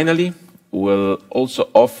 Finally, we'll also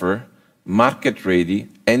offer market-ready,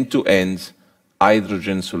 end-to-end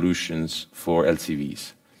hydrogen solutions for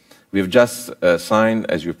LCVs. We have just signed,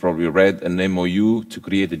 as you've probably read, an MOU to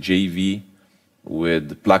create a JV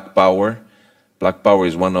with Plug Power. Plug Power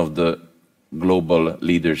is one of the global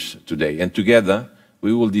leaders today. And together,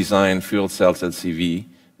 we will design fuel cells LCV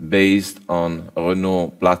based on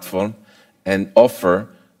Renault platform and offer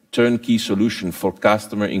turnkey solution for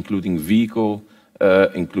customer, including vehicle,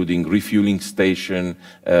 including refueling station,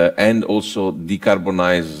 and also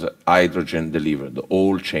decarbonized hydrogen delivered, the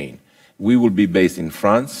whole chain. We will be based in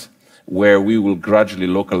France, where we will gradually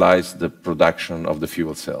localize the production of the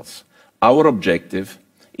fuel cells. Our objective,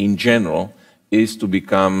 in general, is to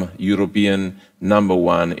become European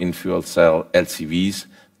 #1 in fuel cell LCVs,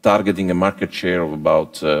 targeting a market share of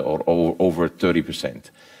about or over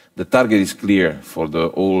 30%. The target is clear for the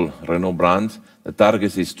whole Renault brand. The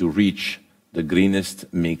target is to reach the greenest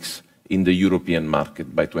mix in the European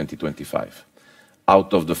market by 2025.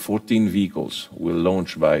 Out of the 14 vehicles we'll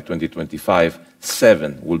launch by 2025,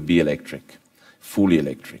 7 will be electric, fully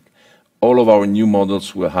electric. All of our new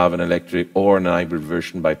models will have an electric or an hybrid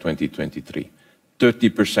version by 2023.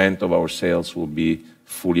 30% of our sales will be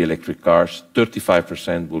fully electric cars,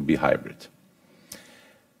 35% will be hybrid.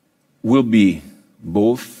 Will be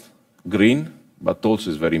both green, but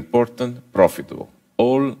also is very important, profitable.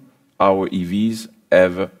 All our EVs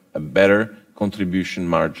have a better contribution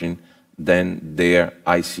margin than their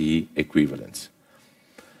ICE equivalents.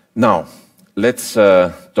 Now, let's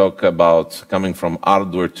talk about coming from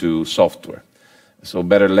hardware to software. So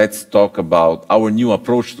better, let's talk about our new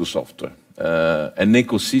approach to software, an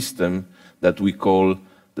ecosystem that we call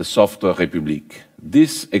the Software Republic.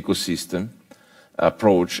 This ecosystem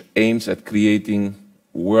approach aims at creating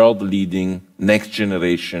world-leading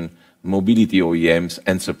next-generation mobility OEMs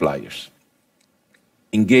and suppliers,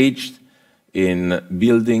 engaged in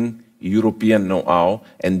building European know-how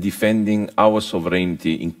and defending our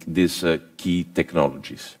sovereignty in these key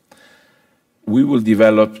technologies. We will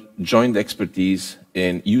develop joint expertise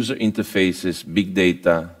in user interfaces, big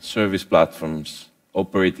data, service platforms,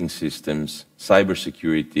 operating systems,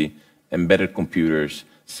 cybersecurity, embedded computers,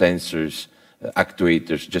 sensors,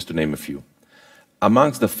 actuators, just to name a few.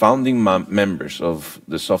 Amongst the founding members of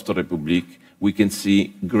the Software Republic, we can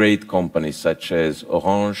see great companies such as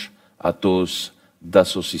Orange, Atos,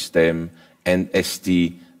 Dassault Systèmes, and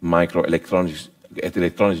ST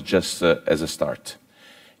Microelectronics just as a start.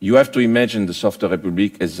 You have to imagine the Software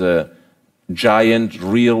Republic as a giant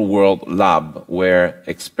real-world lab where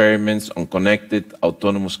experiments on connected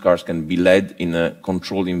autonomous cars can be led in a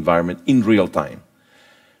controlled environment in real time.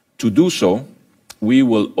 To do so, we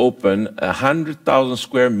will open 100,000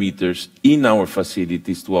 square meters in our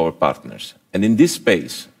facilities to our partners. And in this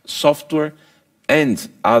space, software and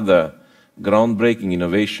other groundbreaking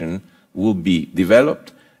innovation will be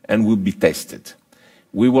developed and will be tested.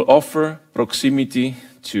 We will offer proximity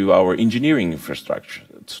to our engineering infrastructure,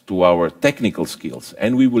 to our technical skills,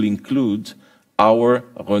 and we will include our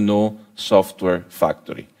Renault software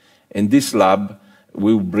factory. In this lab,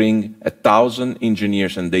 we will bring 1,000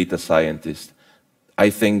 engineers and data scientists, I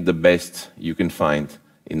think the best you can find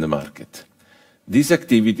in the market. These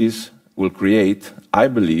activities will create, I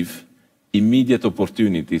believe, immediate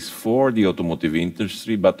opportunities for the automotive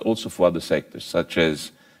industry, but also for other sectors, such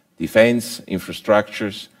as defense,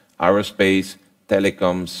 infrastructures, aerospace,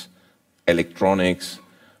 telecoms, electronics,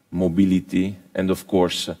 mobility, and of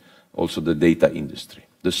course, also the data industry.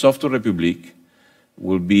 The Software Republic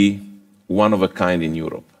will be one of a kind in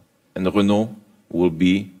Europe, and Renault will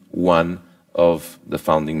be one of the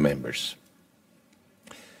founding members.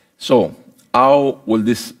 So, how will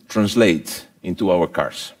this translate into our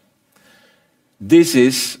cars? This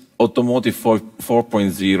is Automotive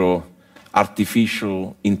 4.0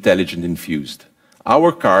 artificial intelligence infused.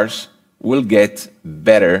 Our cars will get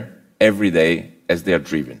better every day as they are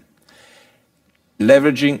driven.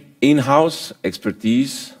 Leveraging in-house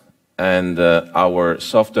expertise and our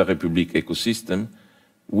Software Republic ecosystem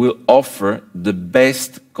will offer the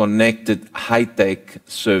best connected high-tech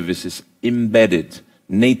services embedded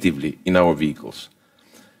natively in our vehicles.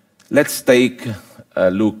 Let's take a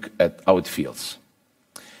look at how it feels.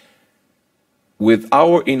 With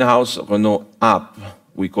our in-house Renault app,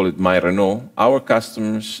 we call it My Renault, our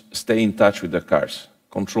customers stay in touch with their cars,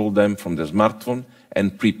 control them from their smartphone,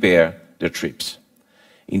 and prepare their trips.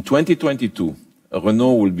 In 2022,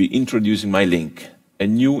 Renault will be introducing My Link, a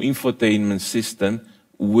new infotainment system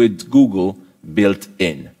with Google built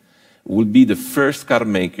in. Will be the first car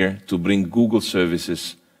maker to bring Google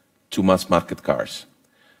services to mass market cars.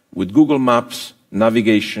 With Google Maps,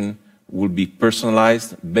 navigation will be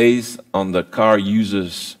personalized based on the car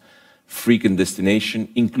user's frequent destination,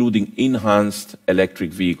 including enhanced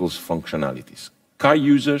electric vehicles functionalities. Car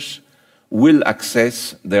users will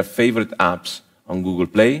access their favorite apps on Google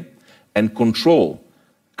Play and control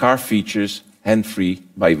car features hands-free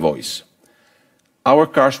by voice. Our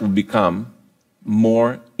cars will become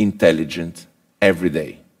more intelligent every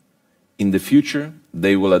day. In the future,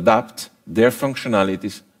 they will adapt their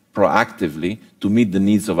functionalities proactively to meet the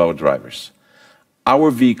needs of our drivers.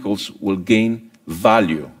 Our vehicles will gain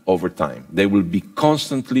value over time. They will be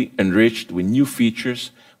constantly enriched with new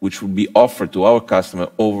features which will be offered to our customer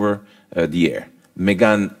over the air.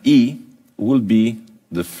 Megane E will be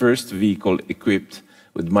the first vehicle equipped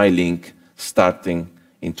with My Link starting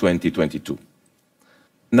in 2022.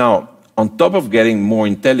 Now, on top of getting more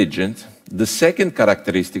intelligent, the second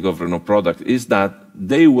characteristic of Renault product is that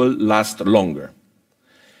they will last longer.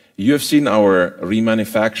 You have seen our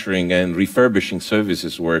remanufacturing and refurbishing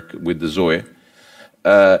services work with the Zoe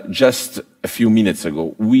just a few minutes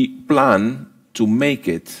ago. We plan to make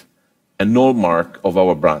it a hallmark of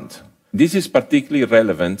our brand. This is particularly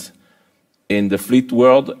relevant in the fleet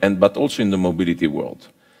world, but also in the mobility world.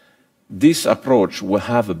 This approach will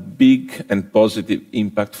have a big and positive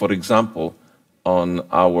impact, for example, on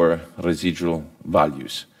our residual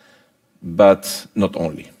values, but not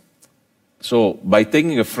only. So by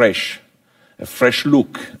taking a fresh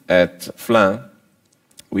look at Flin,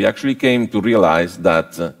 we actually came to realize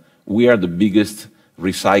that we are the biggest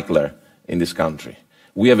recycler in this country.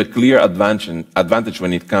 We have a clear advantage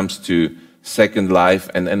when it comes to second life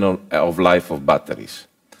and end of life of batteries.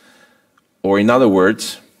 Or in other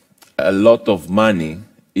words, a lot of money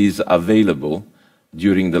is available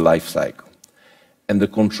during the life cycle. And the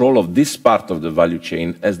control of this part of the value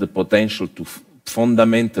chain has the potential to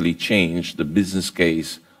fundamentally change the business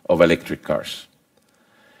case of electric cars.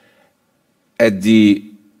 At the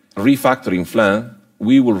refactoring Flin,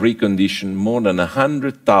 we will recondition more than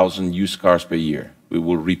 100,000 used cars per year. We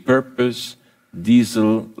will repurpose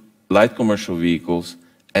diesel light commercial vehicles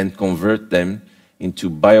and convert them into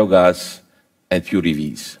biogas and pure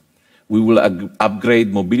EVs. We will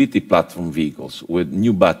upgrade mobility platform vehicles with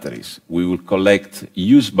new batteries. We will collect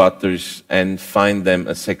used batteries and find them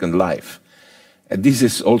a second life. And this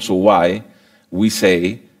is also why we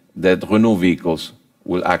say that Renault vehicles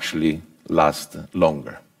will actually last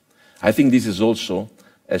longer. I think this is also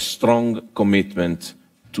a strong commitment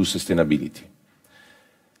to sustainability.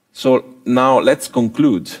 So now let's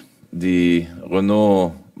conclude the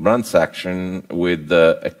Renault brand section with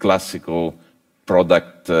a classical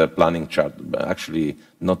product planning chart, but actually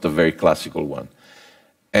not a very classical one.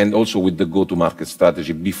 And also with the go-to-market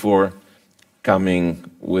strategy before coming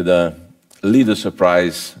with a little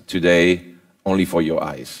surprise today, only for your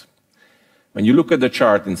eyes. When you look at the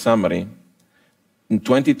chart in summary, in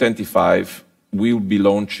 2025, we will be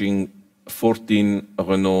launching 14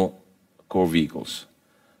 Renault core vehicles.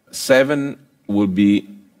 7 will be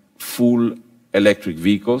full electric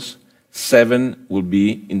vehicles. 7 will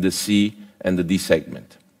be in the C and the D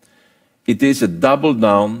segment. It is a double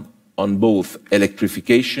down on both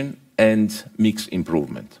electrification and mix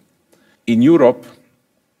improvement. In Europe,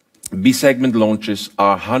 B segment launches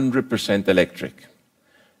are 100% electric.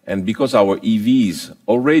 And because our EVs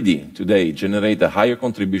already today generate a higher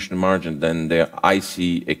contribution margin than their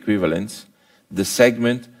ICE equivalents, the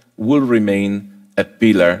segment will remain a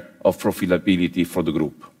pillar of profitability for the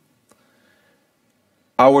group.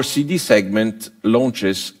 Our CD segment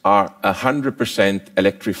launches are 100%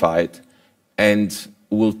 electrified and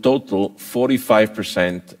will total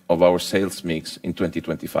 45% of our sales mix in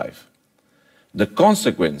 2025. The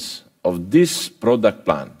consequence of this product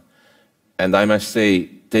plan, and I must say,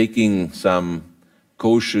 taking some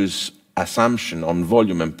cautious assumption on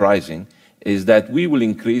volume and pricing, is that we will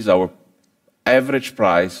increase our average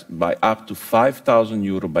price by up to 5,000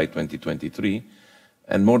 euro by 2023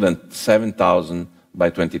 and more than 7,000 by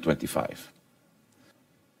 2025.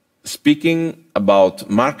 Speaking about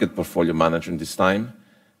market portfolio management this time,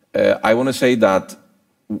 I want to say that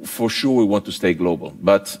for sure we want to stay global,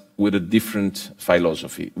 but with a different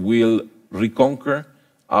philosophy. We'll reconquer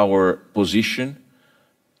our position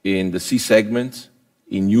in the C segment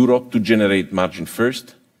in Europe to generate margin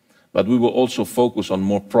first, but we will also focus on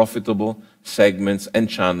more profitable segments and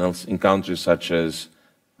channels in countries such as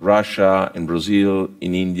Russia, in Brazil,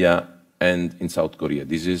 in India, and in South Korea.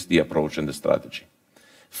 This is the approach and the strategy.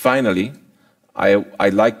 Finally,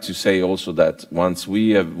 I'd like to say also that once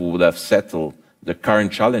we would have settled the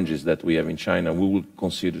current challenges that we have in China, we will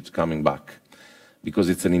consider coming back because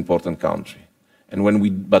it's an important country. And when we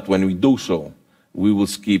do so, we will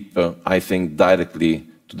skip, I think, directly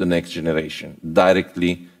to the next generation,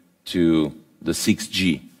 directly to the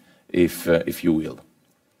 6G, if you will.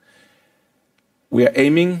 We are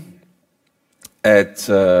aiming at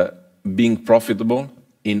being profitable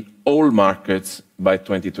in all markets by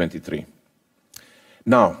 2023.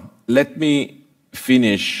 Now, let me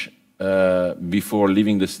finish before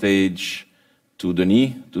leaving the stage to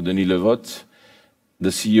Denis Levotte, the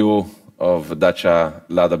CEO of Dacia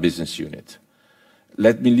Lada business unit.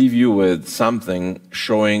 Let me leave you with something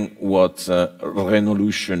showing what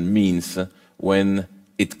Renaulution means when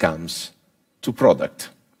it comes to product.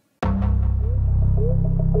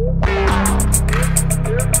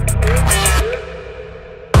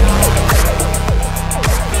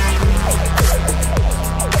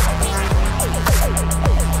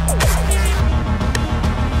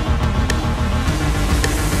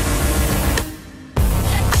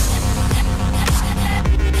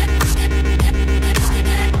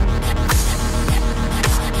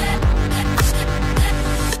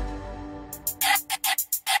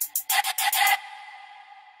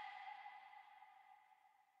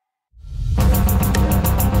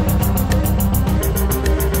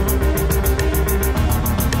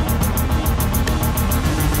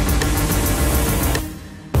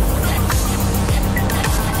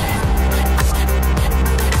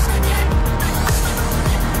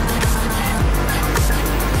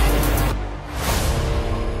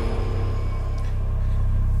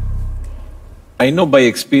 I know by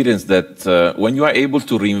experience that when you are able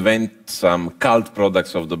to reinvent some cult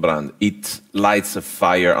products of the brand, it lights a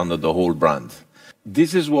fire under the whole brand.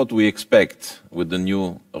 This is what we expect with the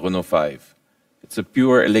new Renault 5. It's a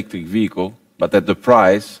pure electric vehicle, but at the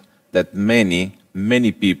price that many,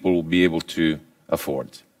 many people will be able to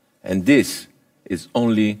afford. And this is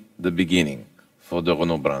only the beginning for the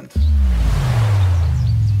Renault brand.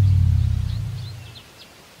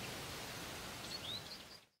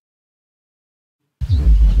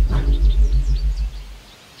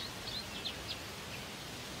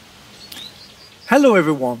 Hello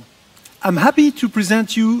everyone. I'm happy to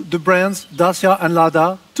present you the brands Dacia and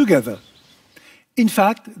Lada together. In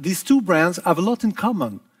fact, these two brands have a lot in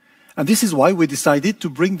common, and this is why we decided to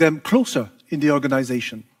bring them closer in the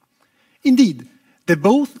organization. Indeed, they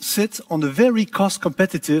both sit on a very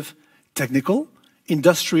cost-competitive technical,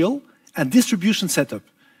 industrial, and distribution setup,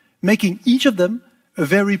 making each of them a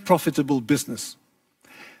very profitable business.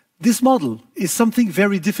 This model is something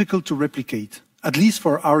very difficult to replicate, at least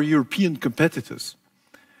for our European competitors.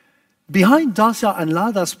 Behind Dacia and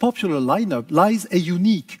Lada's popular lineup lies a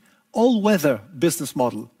unique, all-weather business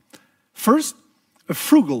model. First, a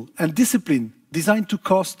frugal and disciplined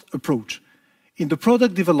design-to-cost approach in the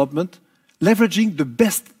product development, leveraging the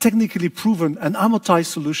best technically proven and amortized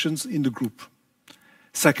solutions in the group.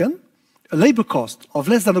 Second, a labor cost of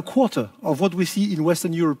less than a quarter of what we see in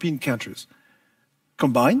Western European countries,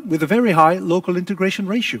 combined with a very high local integration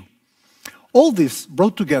ratio. All this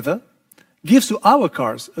brought together gives to our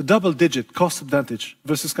cars a double-digit cost advantage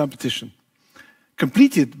versus competition,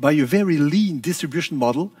 completed by a very lean distribution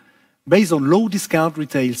model based on low discount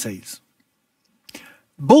retail sales.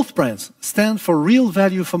 Both brands stand for real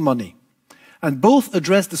value for money, and both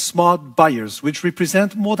address the smart buyers, which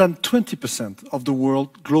represent more than 20% of the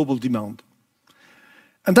world global demand.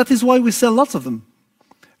 And that is why we sell lots of them.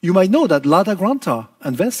 You might know that Lada Granta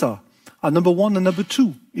and Vesa are #1 and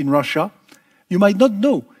 #2 in Russia. You might not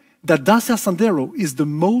know that Dacia Sandero is the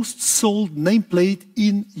most sold nameplate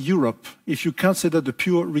in Europe, if you consider the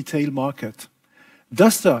pure retail market.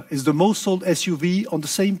 Duster is the most sold SUV on the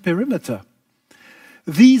same perimeter.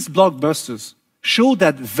 These blockbusters show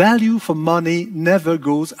that value for money never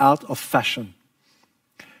goes out of fashion.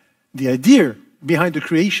 The idea behind the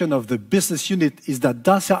creation of the business unit is that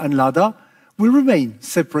Dacia and Lada will remain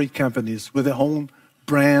separate companies with their own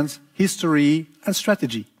brands, history, and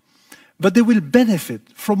strategy. but they will benefit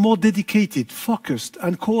from more dedicated, focused,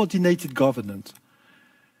 and coordinated governance.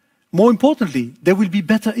 More importantly, they will be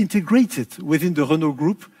better integrated within the Renault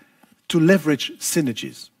Group to leverage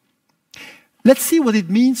synergies. Let's see what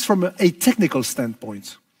it means from a technical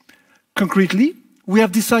standpoint. Concretely, we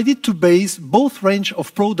have decided to base both range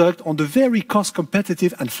of product on the very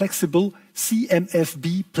cost-competitive and flexible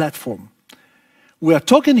CMF-B platform. We are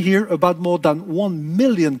talking here about more than 1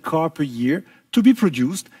 million cars per year to be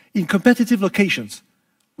produced in competitive locations: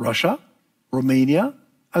 Russia, Romania,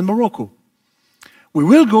 and Morocco. We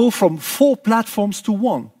will go from 4 platforms to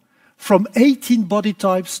 1, from 18 body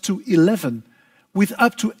types to 11, with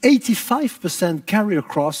up to 85% carrier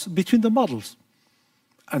cross between the models.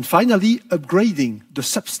 And finally, upgrading the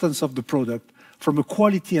substance of the product from a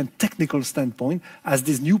quality and technical standpoint, as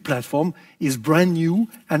this new platform is brand new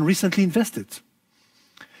and recently invested.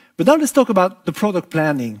 But now let's talk about the product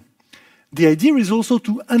planning. The idea is also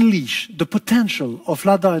to unleash the potential of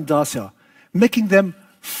Lada and Dacia, making them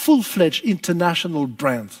full-fledged international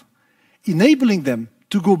brands, enabling them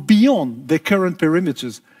to go beyond their current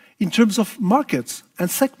perimeters in terms of markets and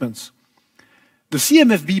segments. The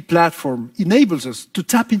CMF-B platform enables us to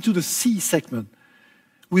tap into the C segment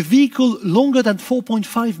with vehicles longer than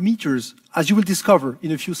 4.5 meters, as you will discover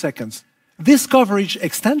in a few seconds. This coverage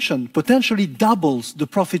extension potentially doubles the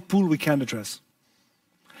profit pool we can address.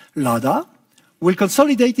 Lada will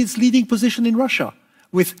consolidate its leading position in Russia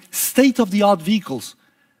with state-of-the-art vehicles,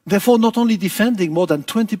 therefore not only defending more than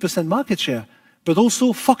 20% market share, but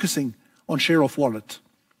also focusing on share of wallet.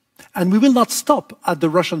 And we will not stop at the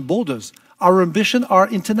Russian borders. Our ambitions are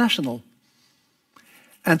international.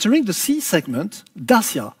 Entering the C segment,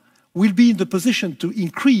 Dacia will be in the position to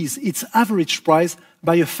increase its average price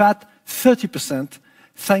by a fat 30%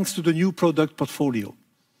 thanks to the new product portfolio.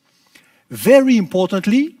 Very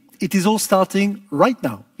importantly, it is all starting right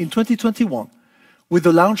now in 2021 with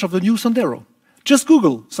the launch of the new Sandero. Just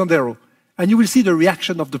Google Sandero and you will see the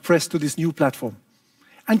reaction of the press to this new platform.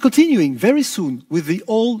 And continuing very soon with the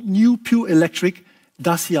all-new pure electric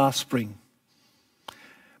Dacia Spring.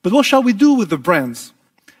 But what shall we do with the brands?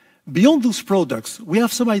 Beyond those products, we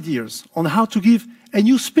have some ideas on how to give a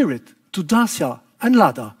new spirit to Dacia and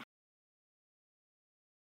Lada.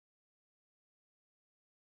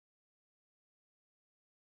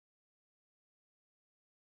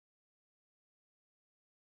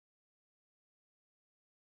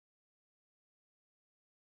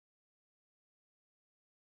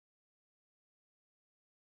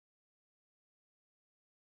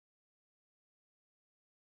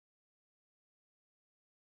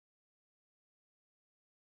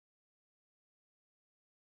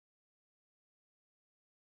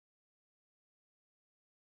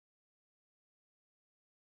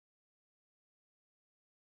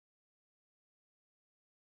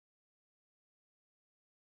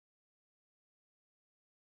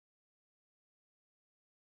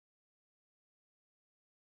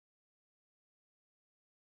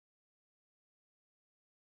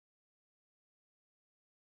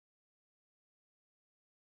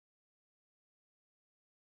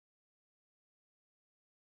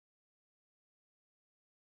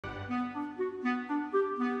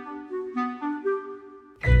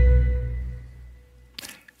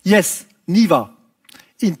 Yes, Niva,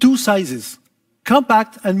 in 2 sizes,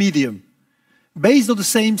 compact and medium, based on the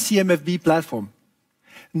same CMF-B platform.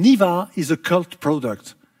 Niva is a cult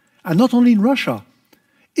product, and not only in Russia.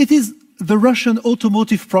 It is the Russian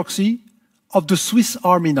automotive proxy of the Swiss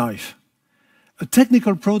Army knife, a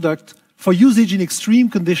technical product for usage in extreme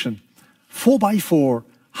condition, 4x4,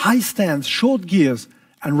 high stance, short gears,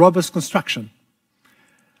 and robust construction.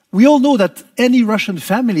 We all know that any Russian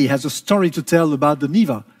family has a story to tell about the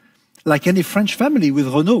Niva, like any French family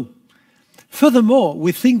with Renault. Furthermore,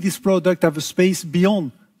 we think this product has a space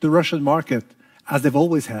beyond the Russian market, as they've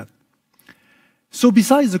always had. So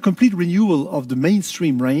besides the complete renewal of the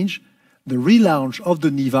mainstream range, the relaunch of the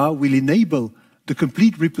Niva will enable the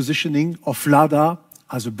complete repositioning of Lada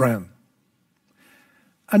as a brand.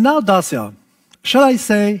 And now Dacia. Shall I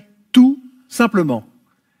say, tout simplement?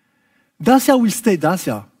 Dacia will stay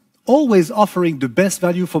Dacia, always offering the best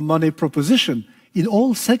value for money proposition in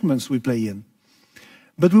all segments we play in.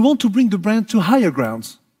 But we want to bring the brand to higher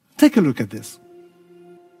grounds. Take a look at this.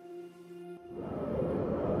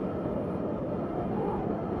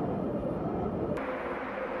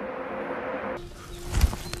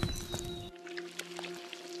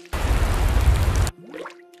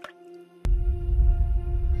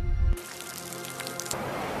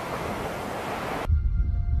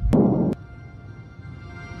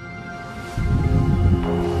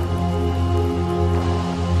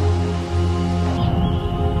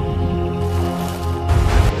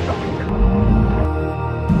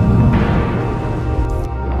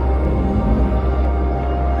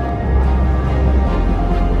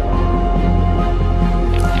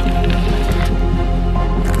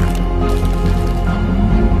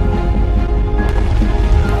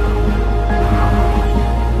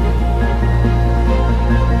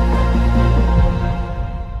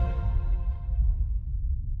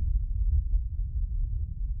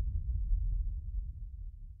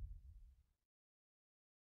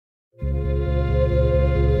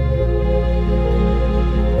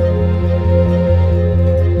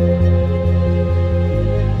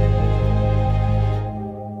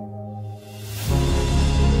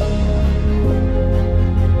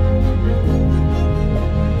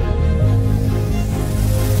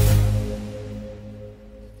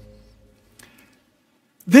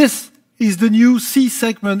 This is the new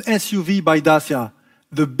C-segment SUV by Dacia,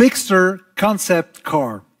 the Bigster concept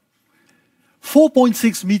car.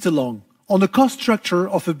 4.6 meter long, on the cost structure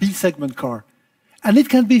of a B-segment car, and it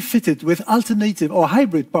can be fitted with alternative or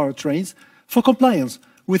hybrid powertrains for compliance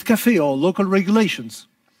with CAFE or local regulations.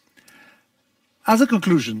 As a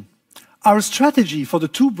conclusion, our strategy for the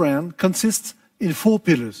two brands consists in 4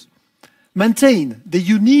 pillars. Maintain the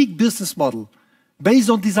unique business model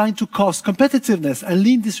based on design to cost competitiveness and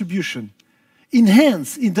lean distribution.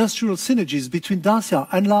 Enhance industrial synergies between Dacia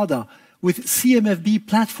and Lada with CMFB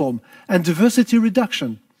platform and diversity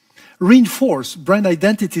reduction. Reinforce brand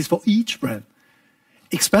identities for each brand.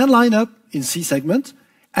 Expand lineup in C segment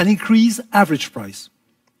and increase average price.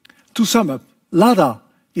 To sum up, Lada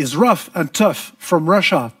is rough and tough from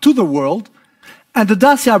Russia to the world, and the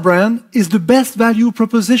Dacia brand is the best value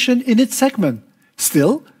proposition in its segment,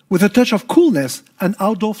 still with a touch of coolness and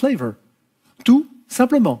outdoor flavor. Tout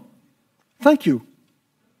simplement. Thank you.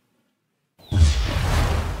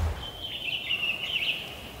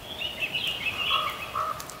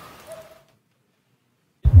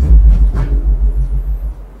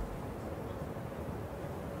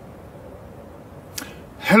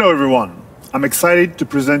 Hello everyone, I'm excited to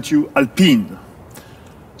present you Alpine.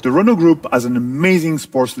 The Renault Group has an amazing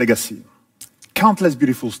sports legacy. Countless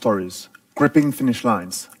beautiful stories, gripping finish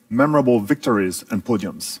lines, memorable victories and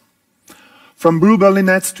podiums. From blue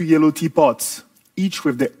Berlinettes to yellow teapots, each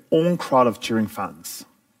with their own crowd of cheering fans.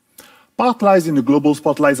 Part lies in the global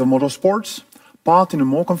spotlights of motorsports, part in a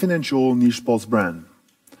more confidential niche sports brand.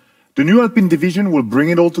 The new Alpine division will bring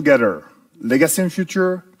it all together. Legacy and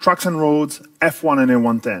future, tracks and roads, F1 and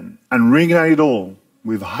A110, and reignite it all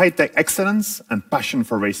with high-tech excellence and passion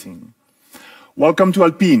for racing. Welcome to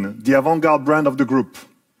Alpine, the avant-garde brand of the group.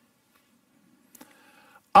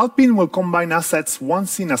 Alpine will combine assets once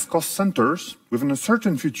seen as cost centers with an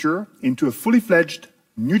uncertain future into a fully fledged,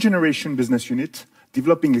 new generation business unit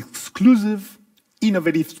developing exclusive,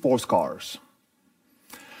 innovative sports cars.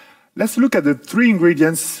 Let's look at the 3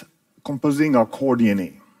 ingredients composing our core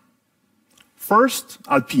DNA. First,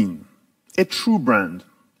 Alpine, a true brand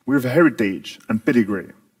with heritage and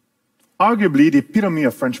pedigree. Arguably the epitome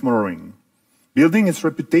of French motoring, building its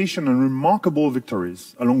reputation on remarkable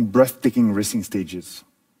victories along breathtaking racing stages.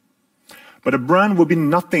 But a brand would be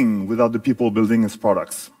nothing without the people building its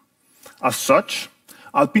products. As such,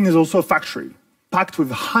 Alpine is also a factory, packed with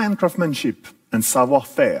high-end craftsmanship and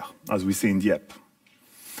savoir-faire, as we say in Dieppe.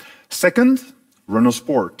 Second, Renault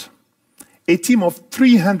Sport, a team of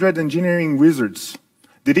 300 engineering wizards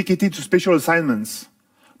dedicated to special assignments,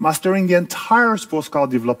 mastering the entire sports car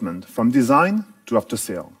development from design to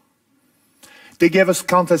after-sale. They gave us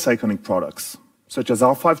countless iconic products, such as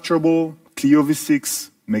R5 Turbo, Clio V6,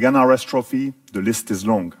 Megane RS Trophy, the list is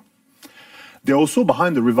long. They're also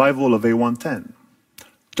behind the revival of A110.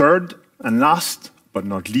 Third, and last but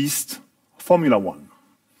not least, Formula One.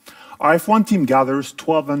 Our F1 team gathers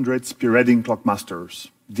 1,200 spearheading clockmasters,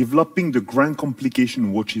 developing the grand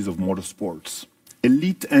complication watches of motorsports.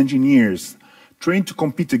 Elite engineers trained to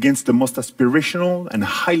compete against the most aspirational and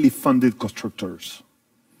highly funded constructors.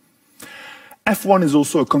 F1 is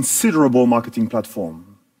also a considerable marketing platform,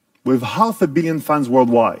 with 500 million fans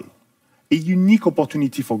worldwide, a unique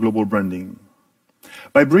opportunity for global branding.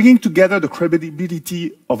 By bringing together the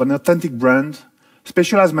credibility of an authentic brand,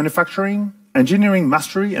 specialized manufacturing, engineering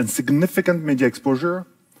mastery, and significant media exposure,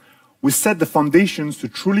 we set the foundations to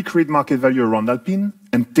truly create market value around Alpine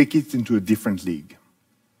and take it into a different league.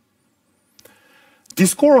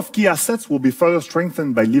 This core of key assets will be further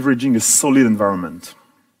strengthened by leveraging a solid environment.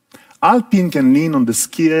 Alpine can lean on the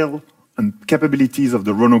scale and capabilities of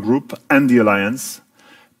the Renault Group and the Alliance,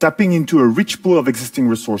 tapping into a rich pool of existing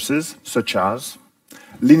resources, such as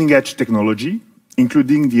leading-edge technology,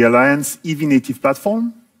 including the Alliance EV native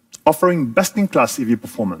platform, offering best-in-class EV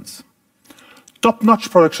performance,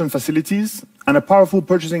 top-notch production facilities, and a powerful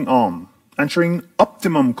purchasing arm, ensuring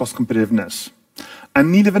optimum cost competitiveness,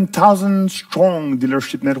 an 11,000-strong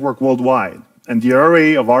dealership network worldwide, and the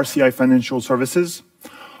array of RCI financial services,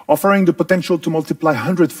 offering the potential to multiply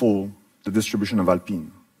hundredfold the distribution of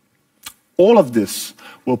Alpine. All of this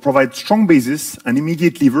will provide strong basis and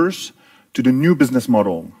immediate levers to the new business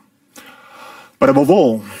model. But above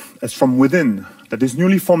all, it's from within that this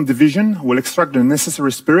newly formed division will extract the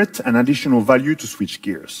necessary spirit and additional value to switch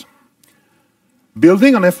gears.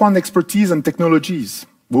 Building on F1 expertise and technologies,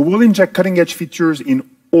 we will inject cutting-edge features in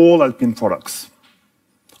all Alpine products.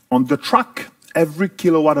 On the track, every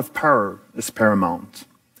kilowatt of power is paramount.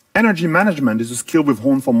 Energy management is a skill we've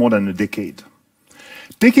honed for more than a decade.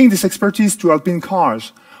 Taking this expertise to Alpine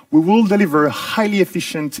cars, we will deliver highly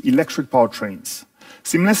efficient electric powertrains,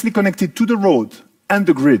 seamlessly connected to the road and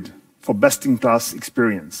the grid for best-in-class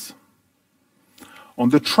experience. On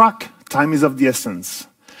the track, time is of the essence.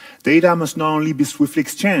 Data must not only be swiftly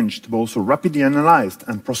exchanged, but also rapidly analyzed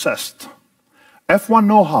and processed. F1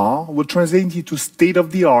 know-how will translate into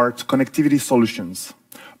state-of-the-art connectivity solutions,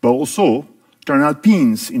 but also turn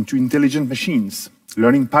Alpines into intelligent machines,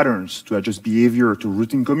 learning patterns to adjust behavior to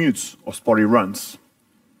routine commutes or sporty runs.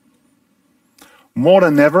 More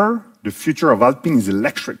than ever, the future of Alpine is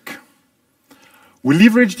electric. We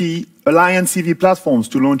leverage the Alliance EV platforms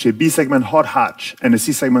to launch a B-segment hot hatch and a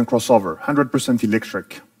C-segment crossover, 100%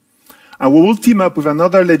 electric. And we will team up with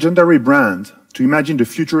another legendary brand to imagine the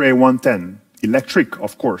future A110, electric,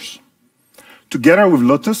 of course. Together with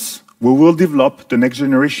Lotus, we will develop the next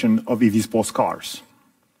generation of EV sports cars.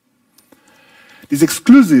 These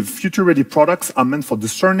exclusive, future-ready products are meant for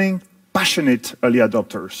discerning, passionate early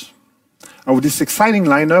adopters. And with this exciting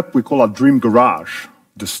lineup we call our Dream Garage,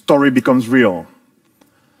 the story becomes real.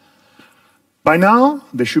 By now,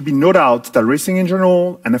 there should be no doubt that racing in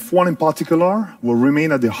general, and F1 in particular, will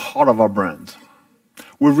remain at the heart of our brand.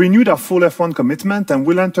 We've renewed our full F1 commitment and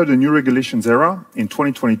will enter the new regulations era in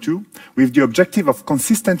 2022 with the objective of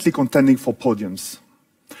consistently contending for podiums.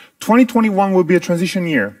 2021 will be a transition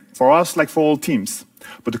year, for us like for all teams,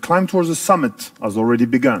 but the climb towards the summit has already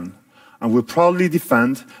begun, and we'll proudly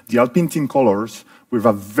defend the Alpine team colors with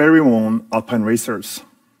our very own Alpine racers.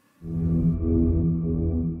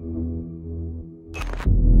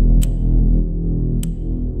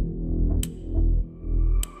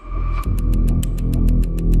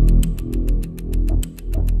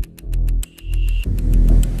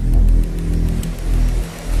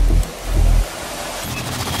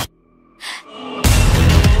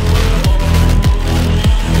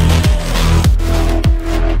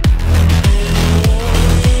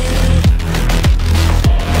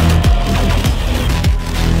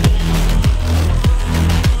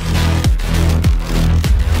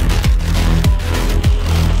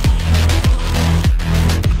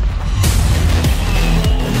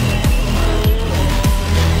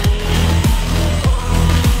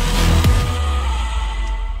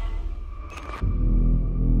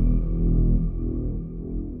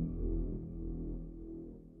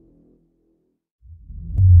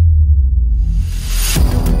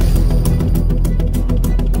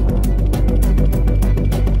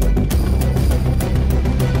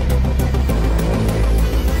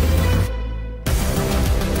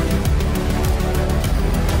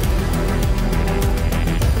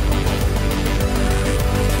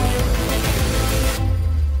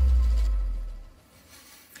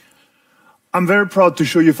 I'm very proud to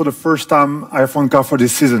show you for the first time our F1 car for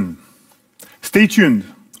this season. Stay tuned.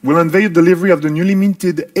 We'll unveil delivery of the newly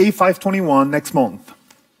minted A521 next month.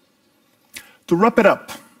 To wrap it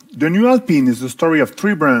up, the new Alpine is the story of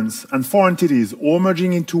 3 brands and 4 entities all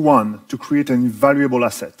merging into one to create an invaluable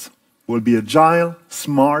asset. We'll be agile,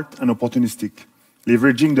 smart, and opportunistic,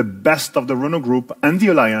 leveraging the best of the Renault Group and the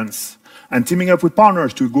Alliance, and teaming up with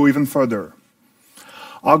partners to go even further.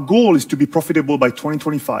 Our goal is to be profitable by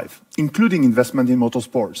 2025, including investment in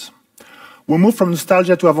motorsports. We'll move from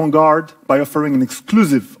nostalgia to avant-garde by offering an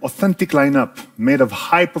exclusive, authentic lineup made of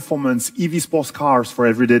high-performance EV sports cars for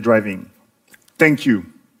everyday driving. Thank you.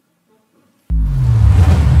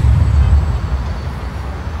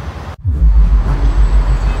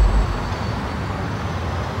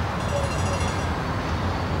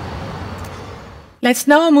 Let's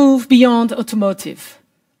now move beyond automotive.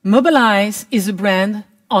 Mobilize is a brand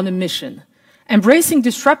on a mission. Embracing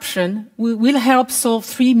disruption will help solve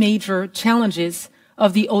 3 major challenges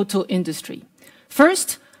of the auto industry.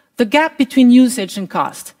 First, the gap between usage and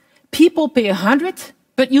cost. People pay 100,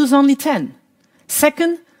 but use only 10.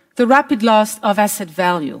 Second, the rapid loss of asset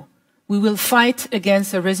value. We will fight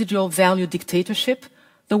against a residual value dictatorship,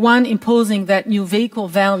 the one imposing that new vehicle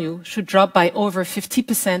value should drop by over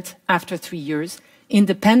 50% after 3 years,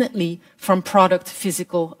 independently from product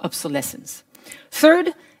physical obsolescence.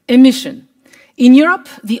 Third, emission. In Europe,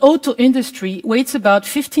 the auto industry weighs about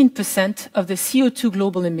 15% of the CO2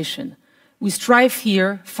 global emission. We strive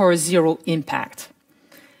here for a zero impact.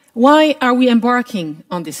 Why are we embarking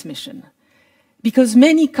on this mission? Because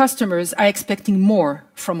many customers are expecting more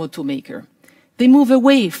from automaker. They move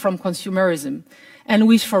away from consumerism and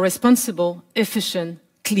wish for responsible, efficient,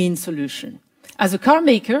 clean solution. As a car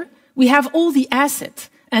maker, we have all the assets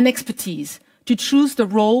and expertise to choose the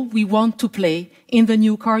role we want to play in the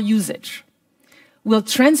new car usage. We'll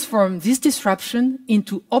transform this disruption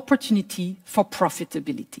into opportunity for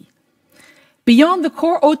profitability. Beyond the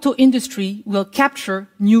core auto industry, we'll capture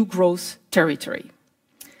new growth territory.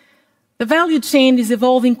 The value chain is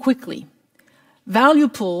evolving quickly. value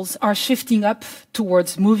pools are shifting up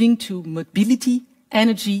towards moving to mobility,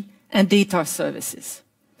 energy, and data services.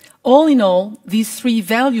 All in all, these three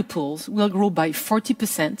value pools will grow by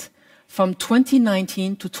 40% from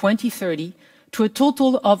 2019 to 2030 to a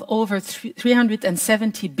total of over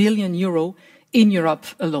 370 billion euro in Europe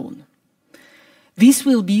alone. This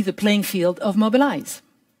will be the playing field of Mobilize.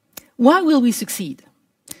 Why will we succeed?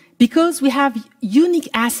 Because we have unique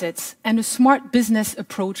assets and a smart business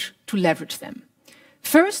approach to leverage them.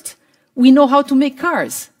 First, we know how to make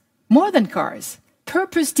cars, more than cars,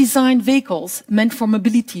 purpose-designed vehicles meant for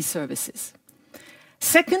mobility services.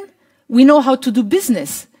 Second, we know how to do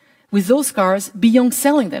business with those cars beyond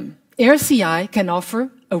selling them. RCI can offer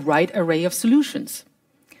a wide array of solutions.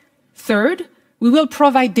 Third, we will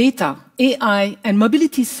provide data, AI, and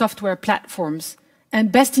mobility software platforms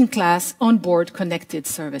and best-in-class onboard connected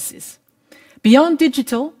services. Beyond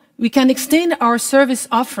digital, we can extend our service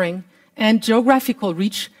offering and geographical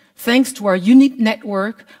reach thanks to our unique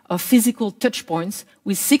network of physical touchpoints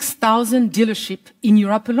with 6,000 dealerships in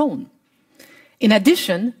Europe alone. In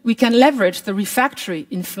addition, we can leverage the refactory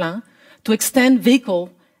in Flins to extend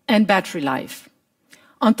vehicle and battery life.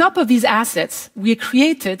 On top of these assets, we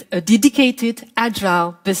created a dedicated,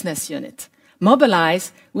 agile business unit.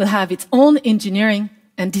 Mobilize will have its own engineering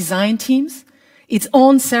and design teams, its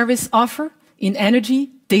own service offer in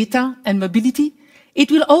energy, data, and mobility.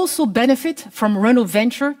 It will also benefit from Renault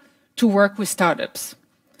Venture to work with startups.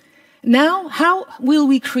 Now, how will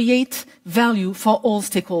we create value for all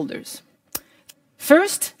stakeholders?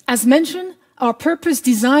 First, as mentioned, our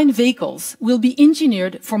purpose-designed vehicles will be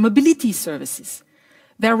engineered for mobility services.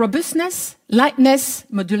 Their robustness, lightness,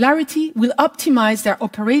 modularity will optimize their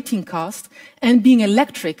operating cost, and being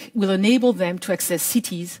electric will enable them to access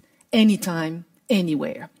cities anytime,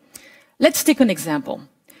 anywhere. Let's take an example.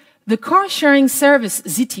 The car-sharing service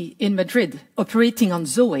Zity in Madrid, operating on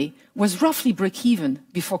Zoe, was roughly break-even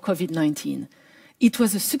before COVID-19. It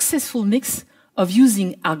was a successful mix of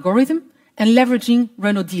using algorithm and leveraging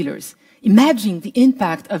Renault dealers. Imagine the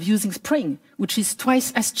impact of using Spring, which is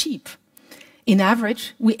twice as cheap. In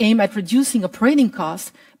average, we aim at reducing operating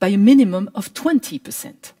costs by a minimum of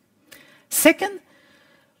 20%. Second,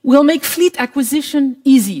 we'll make fleet acquisition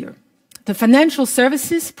easier. The financial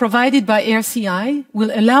services provided by RCI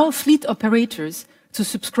will allow fleet operators to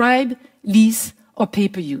subscribe, lease, or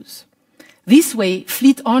pay-per-use. This way,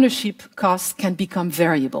 fleet ownership costs can become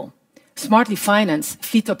variable. Smartly financed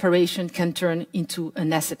fleet operation can turn into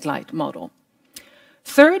an asset-light model.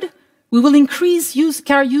 Third, we will increase used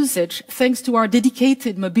car usage thanks to our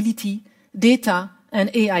dedicated mobility, data,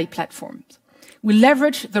 and AI platforms. We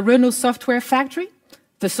leverage the Renault Software Factory,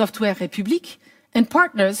 the Software République, and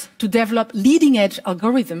partners to develop leading-edge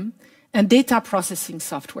algorithm and data processing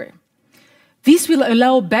software. This will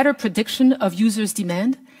allow better prediction of users'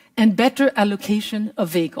 demand and better allocation of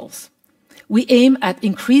vehicles. We aim at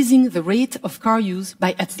increasing the rate of car use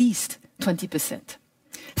by at least 20%.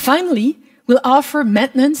 Finally, we'll offer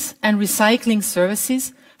maintenance and recycling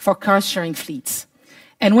services for car-sharing fleets.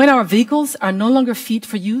 And when our vehicles are no longer fit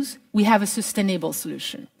for use, we have a sustainable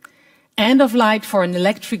solution. End of life for an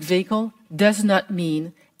electric vehicle does not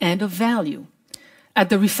mean end of value. At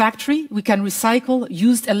the refactory, we can recycle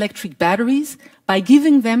used electric batteries by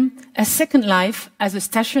giving them a second life as a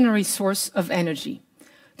stationary source of energy.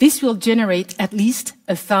 This will generate at least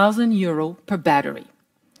 €1,000 per battery.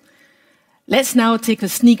 Let's now take a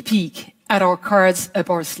sneak peek at our cards up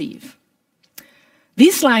our sleeve.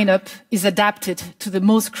 This lineup is adapted to the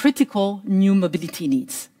most critical new mobility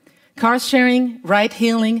needs: car sharing,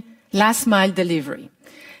 ride-hailing, last-mile delivery.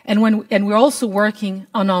 And we're also working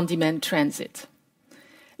on on-demand transit.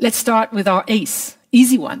 Let's start with our ace,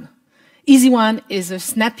 Easy One. Easy One is a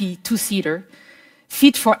snappy two-seater,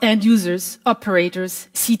 fit for end users, operators,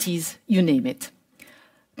 cities, you name it.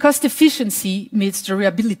 Cost efficiency meets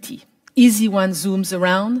durability. Easy One zooms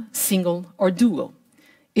around, single or dual.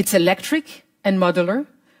 It's electric and modular.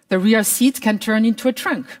 The rear seat can turn into a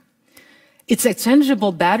trunk. Its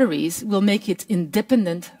exchangeable batteries will make it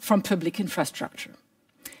independent from public infrastructure.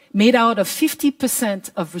 Made out of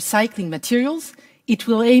 50% of recycling materials, it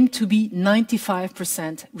will aim to be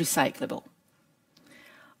 95% recyclable.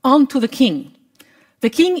 On to the King. The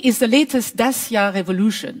King is the latest Dacia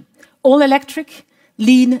Revolution, all electric,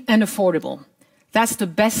 lean and affordable. That's the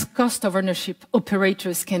best cost of ownership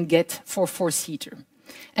operators can get for a four-seater.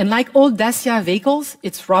 And like all Dacia vehicles,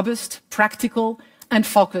 it's robust, practical, and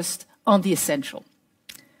focused on the essential.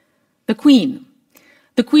 The Queen.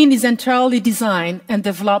 The Queen is entirely designed and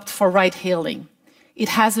developed for ride-hailing. It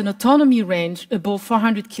has an autonomy range above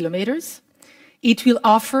 400 kilometers. It will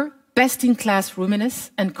offer best-in-class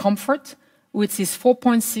roominess and comfort with its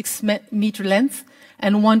 4.6-meter length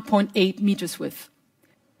and 1.8 meters width.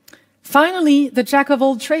 Finally, the jack of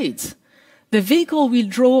all trades. The vehicle we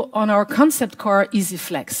draw on our concept car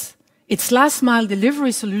EasyFlex. Its last-mile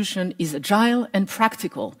delivery solution is agile and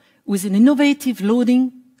practical, with an innovative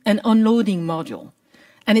loading and unloading module.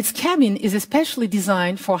 And its cabin is especially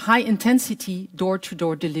designed for high-intensity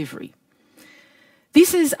door-to-door delivery.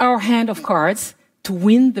 This is our hand of cards to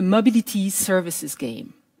win the mobility services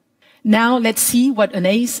game. Now let's see what an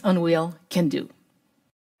ace on wheel can do.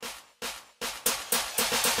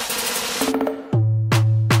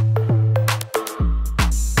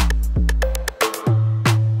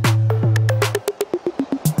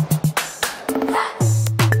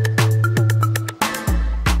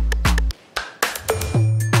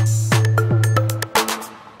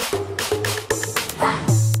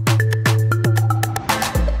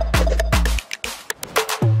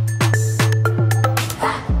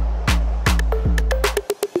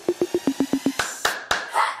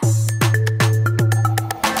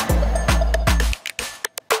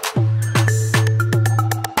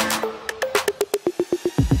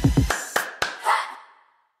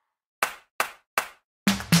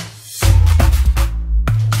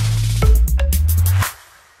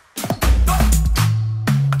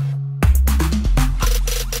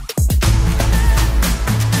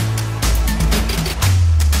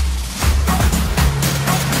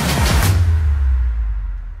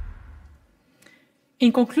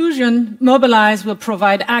 In conclusion, Mobilize will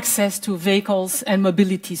provide access to vehicles and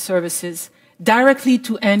mobility services directly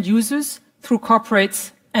to end users through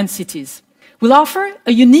corporates and cities. We'll offer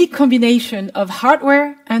a unique combination of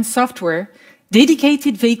hardware and software,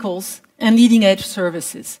 dedicated vehicles, and leading-edge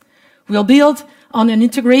services. We'll build on an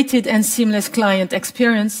integrated and seamless client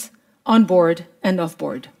experience on board and off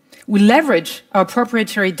board. We'll leverage our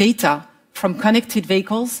proprietary data from connected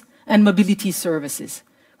vehicles and mobility services.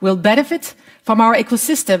 We'll benefit from our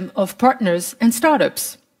ecosystem of partners and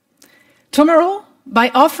startups. Tomorrow, by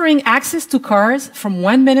offering access to cars from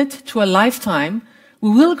 1 minute to a lifetime, we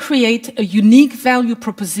will create a unique value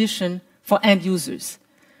proposition for end users.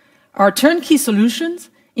 Our turnkey solutions,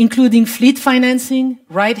 including fleet financing,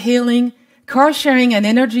 ride-hailing, car sharing and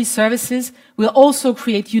energy services, will also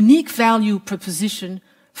create unique value proposition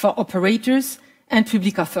for operators and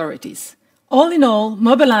public authorities. All in all,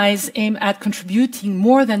 Mobilize aim at contributing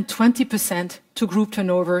more than 20% to group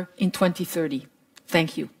turnover in 2030.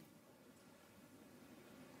 Thank you.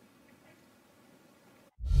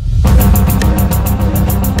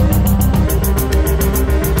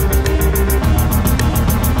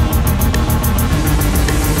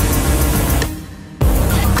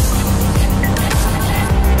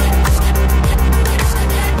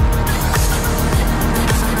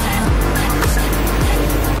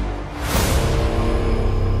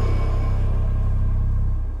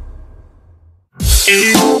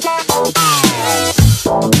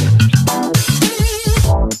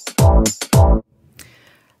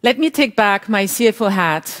 Let me take back my CFO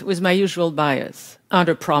hat with my usual bias,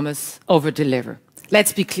 under-promise, over-deliver.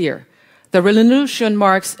 Let's be clear. The Renaulution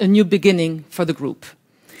marks a new beginning for the group.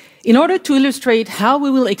 In order to illustrate how we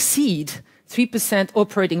will exceed 3%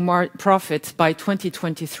 operating profit by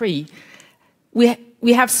 2023,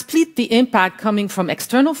 we have split the impact coming from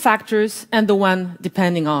external factors and the one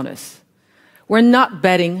depending on us. We're not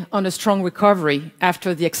betting on a strong recovery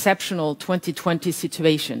after the exceptional 2020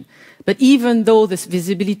 situation. But even though this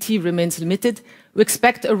visibility remains limited, we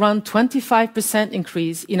expect around 25%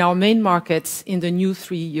 increase in our main markets in the new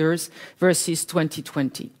 3 years versus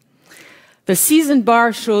 2020. The season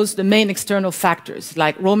bar shows the main external factors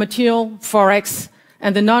like raw material, forex,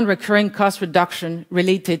 and the non-recurring cost reduction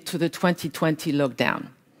related to the 2020 lockdown.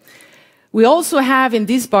 We also have in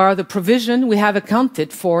this bar the provision we have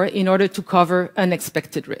accounted for in order to cover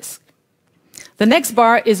unexpected risk. The next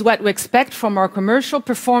bar is what we expect from our commercial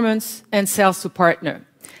performance and sales to partner.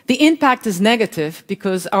 The impact is negative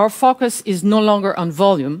because our focus is no longer on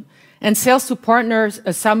volume, and sales to partners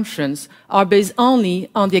assumptions are based only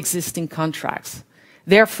on the existing contracts.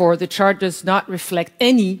 Therefore, the chart does not reflect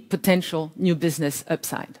any potential new business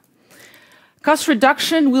upside. Cost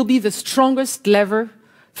reduction will be the strongest lever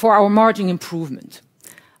for our margin improvement.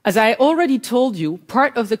 As I already told you,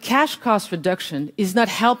 part of the cash cost reduction is not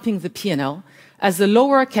helping the P&L, as the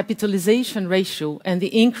lower capitalization ratio and the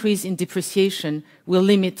increase in depreciation will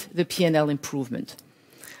limit the P&L improvement.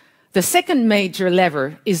 The second major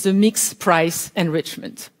lever is the mix price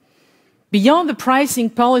enrichment. Beyond the pricing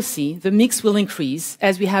policy, the mix will increase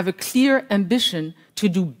as we have a clear ambition to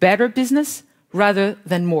do better business rather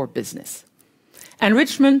than more business.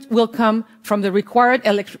 Enrichment will come from the required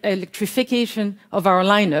electrification of our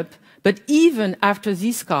lineup, But even after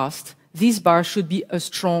these costs, this bar should be a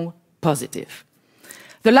strong positive.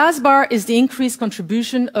 The last bar is the increased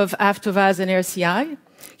contribution of Avtovaz and RCI.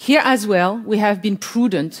 Here as well, we have been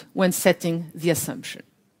prudent when setting the assumption.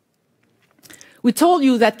 We told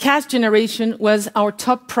you that cash generation was our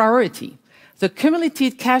top priority. The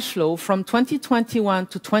cumulative cash flow from 2021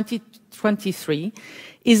 to 2023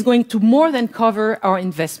 is going to more than cover our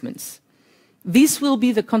investments. This will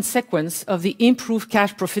be the consequence of the improved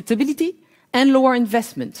cash profitability and lower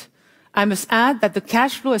investment. I must add that the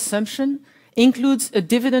cash flow assumption includes a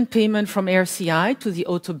dividend payment from RCI to the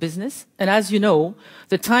auto business, and as you know,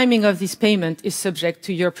 the timing of this payment is subject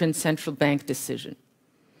to European Central Bank decision.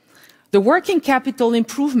 The working capital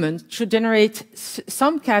improvement should generate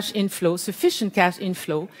some cash inflow, sufficient cash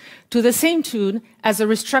inflow, to the same tune as a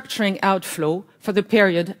restructuring outflow for the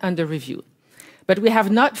period under review. But we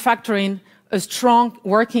have not factored in a strong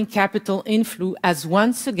working capital inflow, as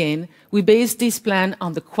once again, we base this plan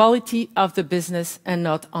on the quality of the business and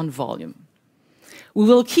not on volume. We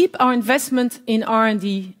will keep our investment in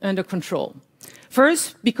R&D under control.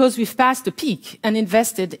 First, because we've passed the peak and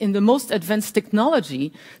invested in the most advanced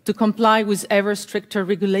technology to comply with ever stricter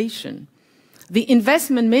regulation. The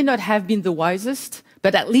investment may not have been the wisest,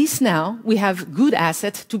 but at least now we have good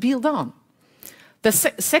assets to build on. The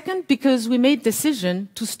second, because we made decision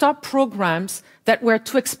to stop programs that were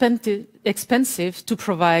too expensive to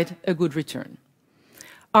provide a good return.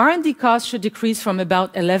 R&D costs should decrease from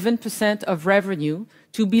about 11% of revenue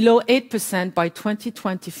to below 8% by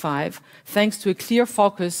 2025, thanks to a clear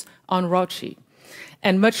focus on ROCE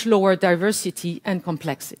and much lower diversity and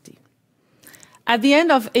complexity. At the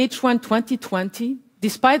end of H1 2020,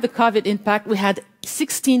 despite the COVID impact, we had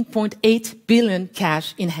 16.8 billion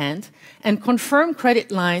cash in hand and confirmed credit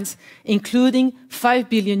lines, including 5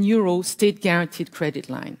 billion euro state-guaranteed credit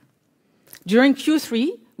line. During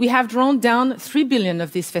Q3, we have drawn down 3 billion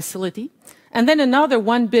of this facility, and then another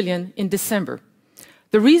 1 billion in December.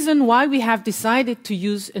 The reason why we have decided to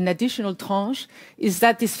use an additional tranche is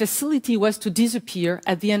that this facility was to disappear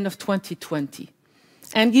at the end of 2020.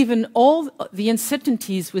 And given all the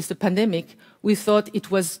uncertainties with the pandemic, we thought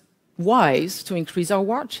it was wise to increase our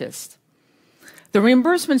war chest. The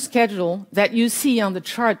reimbursement schedule that you see on the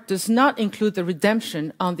chart does not include the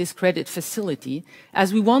redemption on this credit facility,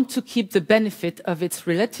 as we want to keep the benefit of its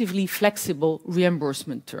relatively flexible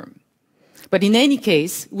reimbursement term. But in any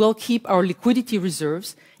case, we'll keep our liquidity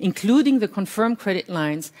reserves, including the confirmed credit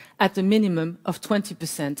lines, at a minimum of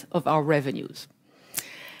 20% of our revenues.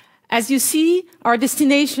 As you see, our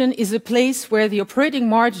destination is a place where the operating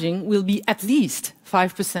margin will be at least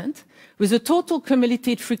 5%, with a total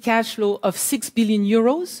cumulative free cash flow of 6 billion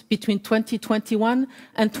euros between 2021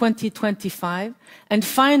 and 2025, and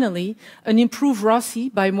finally, an improved ROCE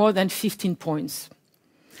by more than 15 points.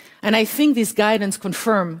 And I think this guidance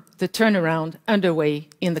confirms the turnaround underway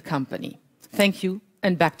in the company. Thank you,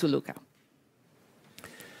 and back to Luca.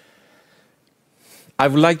 I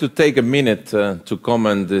would like to take a minute to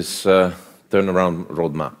comment this turnaround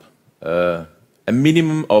roadmap. A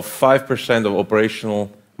minimum of 5% of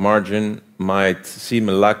operational margin might seem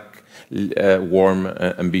a lukewarm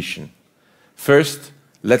ambition. First,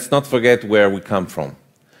 let's not forget where we come from.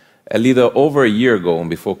 A little over a year ago,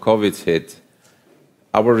 before COVID hit,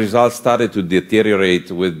 our results started to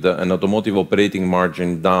deteriorate with an automotive operating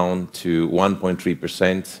margin down to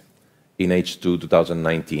 1.3% in H2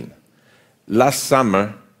 2019. Last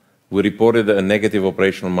summer, we reported a negative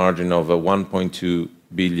operational margin of 1.2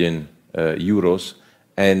 billion euros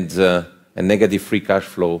and a negative free cash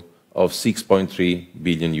flow of 6.3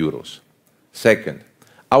 billion euros. Second,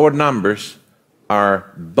 our numbers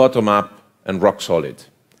are bottom-up and rock solid.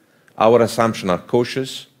 Our assumptions are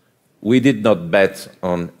cautious. We did not bet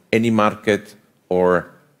on any market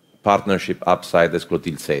or partnership upside, as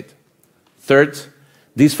Clotilde said. Third,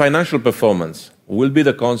 this financial performance will be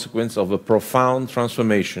the consequence of a profound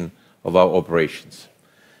transformation of our operations.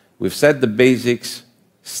 We've set the basics,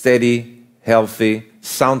 steady, healthy,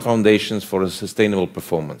 sound foundations for a sustainable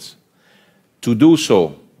performance. To do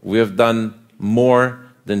so, we have done more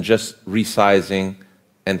than just resizing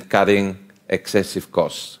and cutting excessive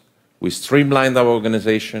costs. We streamlined our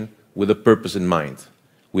organization with a purpose in mind.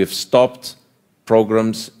 We have stopped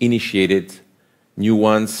programs, initiated new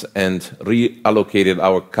ones, and reallocated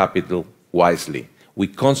our capital wisely. We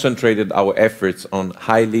concentrated our efforts on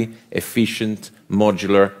highly efficient,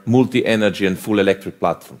 modular, multi-energy and full electric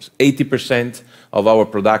platforms. 80% of our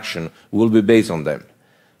production will be based on them.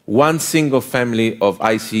 One single family of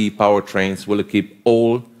ICE powertrains will equip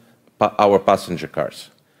all our passenger cars.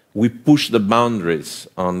 We push the boundaries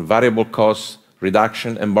on variable cost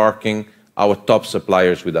reduction, embarking our top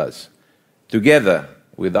suppliers with us. Together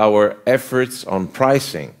with our efforts on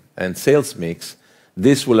pricing and sales mix,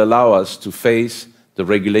 this will allow us to face the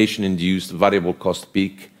regulation-induced variable cost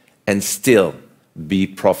peak and still be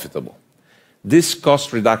profitable. These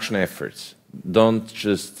cost reduction efforts don't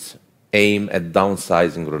just aim at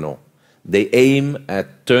downsizing Renault. They aim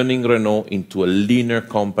at turning Renault into a leaner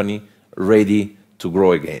company ready to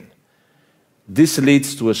grow again. This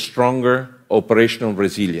leads to a stronger operational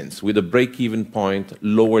resilience with a break-even point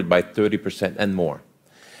lowered by 30% and more.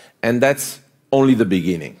 And that's only the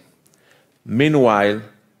beginning. Meanwhile,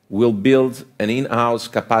 we'll build an in-house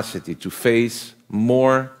capacity to face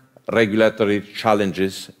more regulatory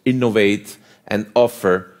challenges, innovate, and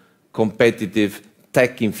offer competitive,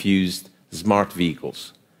 tech-infused smart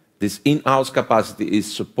vehicles. This in-house capacity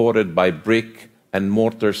is supported by brick and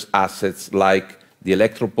mortars assets like the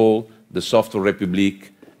Electropole, the Software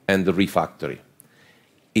Republic, and the Refactory.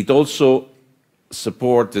 It also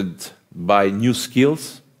supported by new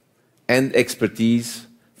skills and expertise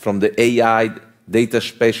from the AI, data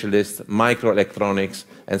specialists, microelectronics,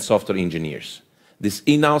 and software engineers. This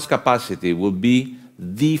in-house capacity will be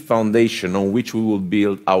the foundation on which we will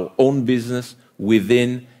build our own business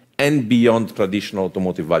within and beyond traditional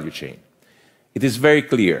automotive value chain. It is very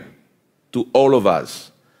clear to all of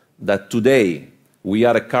us that today we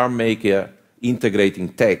are a car maker integrating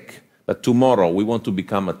tech, but tomorrow we want to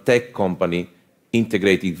become a tech company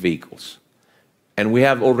integrating vehicles. And we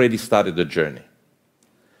have already started the journey.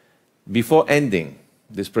 Before ending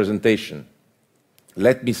this presentation,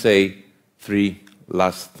 let me say 3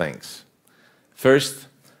 last things. First,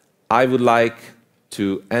 I would like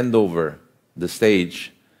to hand over the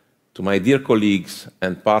stage to my dear colleagues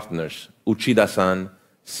and partners, Uchida-san,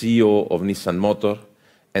 CEO of Nissan Motor,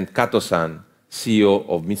 and Kato-san, CEO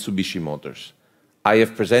of Mitsubishi Motors. I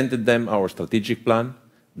have presented them our strategic plan.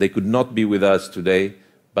 They could not be with us today,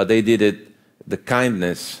 but they did it the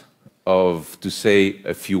kindness to say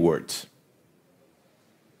a few words.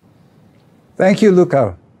 Thank you,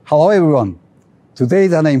 Luca. Hello, everyone. Today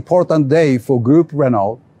is an important day for Group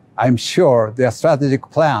Renault. I'm sure their strategic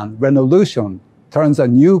plan, Renaulution, turns a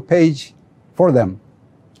new page for them.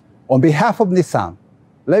 On behalf of Nissan,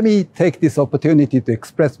 let me take this opportunity to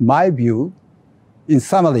express my view. In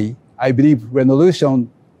summary, I believe Renaulution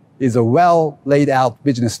is a well laid out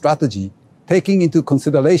business strategy, taking into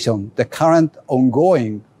consideration the current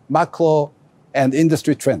ongoing macro and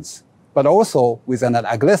industry trends, but also with an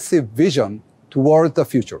aggressive vision toward the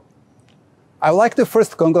future. I would like to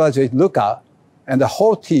first congratulate Luca and the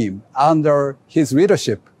whole team under his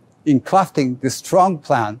leadership in crafting this strong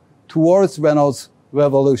plan towards Renault's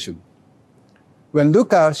revolution. When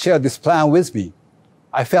Luca shared this plan with me,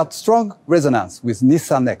 I felt strong resonance with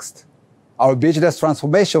Nissan Next, our business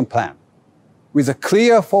transformation plan. With a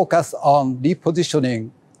clear focus on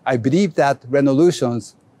repositioning, I believe that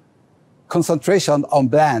Renaulution's concentration on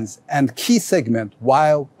brands and key segment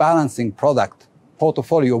while balancing product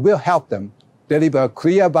portfolio will help them deliver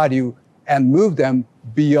clear value and move them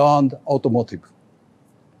beyond automotive.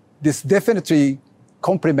 This definitely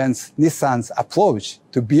complements Nissan's approach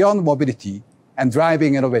to beyond mobility and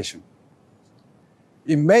driving innovation.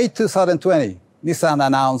 In May 2020, Nissan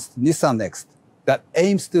announced Nissan Next that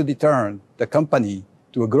aims to return the company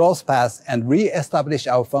to a growth path and re-establish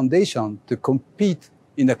our foundation to compete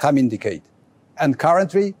in the coming decade. And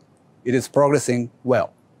currently, it is progressing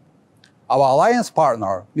well. Our alliance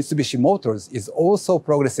partner, Mitsubishi Motors, is also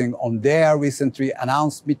progressing on their recently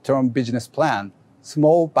announced midterm business plan,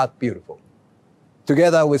 Small but Beautiful.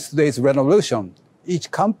 Together with today's Renaulution,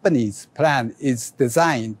 each company's plan is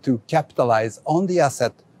designed to capitalize on the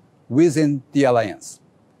asset within the alliance.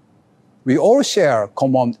 We all share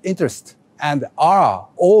common interests and are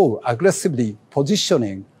all aggressively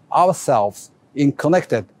positioning ourselves in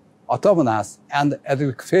connected, autonomous, and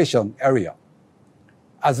electrification area.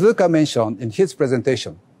 As Luca mentioned in his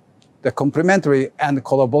presentation, the complementary and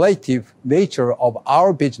collaborative nature of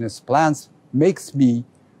our business plans makes me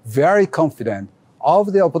very confident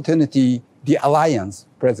of the opportunity the alliance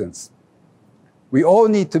presents. We all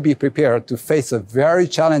need to be prepared to face a very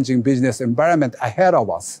challenging business environment ahead of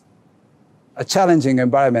us, a challenging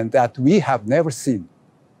environment that we have never seen.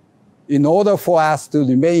 In order for us to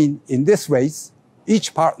remain in this race,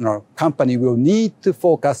 each partner company will need to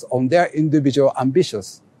focus on their individual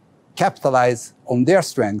ambitions, capitalize on their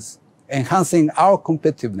strengths, enhancing our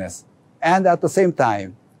competitiveness, and at the same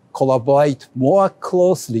time, collaborate more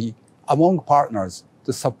closely among partners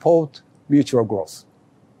to support mutual growth.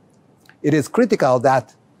 It is critical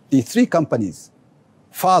that the three companies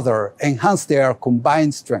further enhance their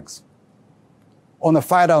combined strengths. On a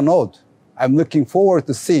final note, I'm looking forward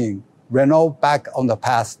to seeing Renault back on the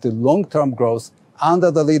path to long-term growth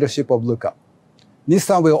under the leadership of Luca.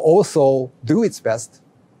 Nissan will also do its best.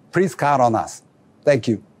 Please count on us. Thank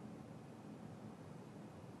you.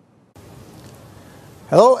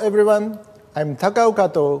 Hello, everyone. I'm Takao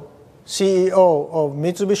Kato, CEO of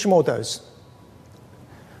Mitsubishi Motors.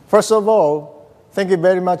 First of all, thank you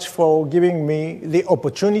very much for giving me the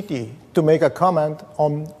opportunity to make a comment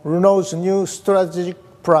on Renault's new strategic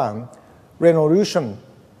plan, Renaulution,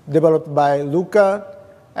 developed by Luca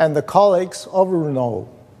and the colleagues of Renault.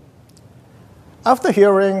 After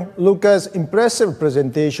hearing Luca's impressive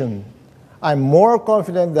presentation, I'm more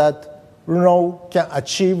confident that Renault can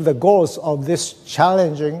achieve the goals of this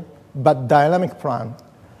challenging but dynamic plan,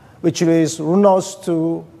 which leads Renault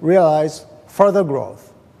to realize further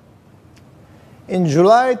growth. In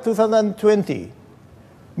July 2020,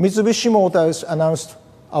 Mitsubishi Motors announced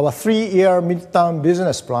our 3-year midterm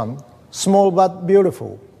business plan, Small but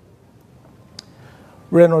Beautiful.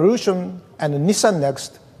 Renaulution and Nissan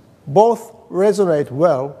Next both resonate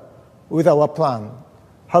well with our plan,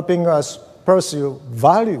 helping us pursue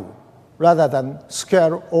value rather than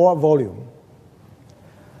scale or volume.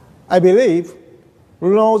 I believe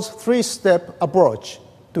Renault's 3-step approach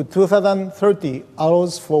to 2030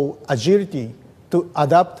 allows for agility to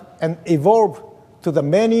adapt and evolve to the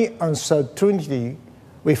many uncertainties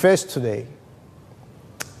we face today.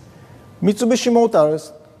 Mitsubishi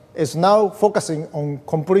Motors is now focusing on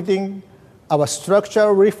completing our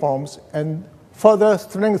structural reforms and further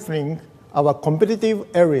strengthening our competitive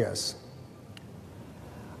areas.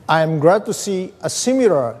 I am glad to see a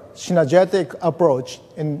similar synergetic approach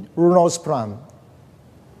in Renault's plan.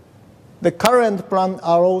 The current plan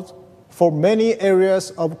allows for many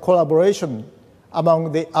areas of collaboration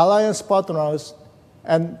among the alliance partners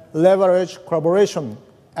and leverage collaboration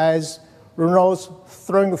as Renault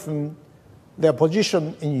strengthens their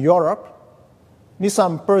position in Europe.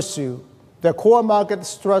 Nissan pursues their core market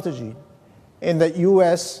strategy in the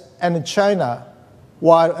US and China,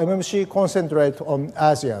 while MMC concentrates on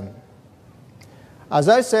ASEAN. As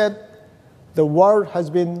I said, the world has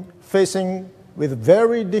been facing with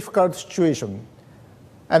very difficult situation,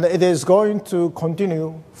 and it is going to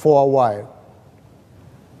continue for a while.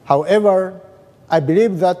 However, I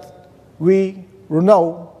believe that we,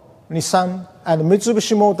 Renault, Nissan, and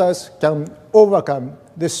Mitsubishi Motors can overcome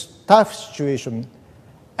this tough situation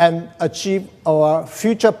and achieve our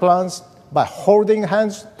future plans by holding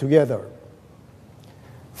hands together.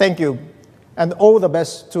 Thank you, and all the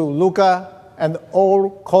best to Luca and all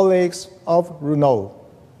colleagues of Renault.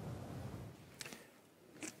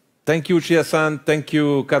 Thank you, Chia-san. Thank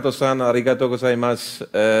you, Kato-san. Arigato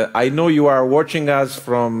gozaimasu. I know you are watching us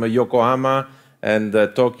from Yokohama and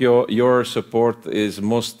Tokyo. Your support is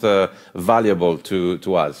most valuable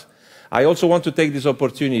to us. I also want to take this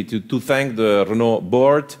opportunity to thank the Renault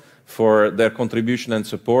board for their contribution and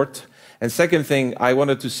support. And second thing I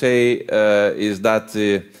wanted to say is that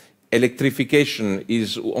electrification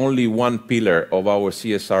is only one pillar of our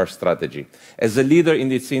CSR strategy. As a leader in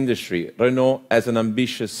this industry, Renault has an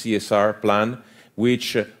ambitious CSR plan,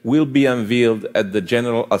 which will be unveiled at the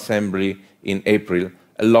General Assembly in April,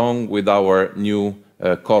 along with our new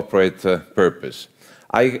corporate purpose.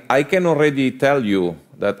 I can already tell you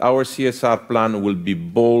that our CSR plan will be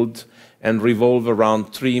bold and revolve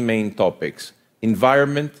around 3 main topics: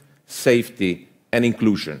 environment, safety, and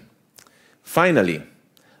inclusion. Finally,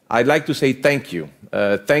 I'd like to say thank you.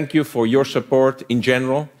 Thank you for your support in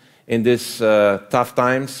general in these tough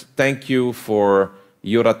times. Thank you for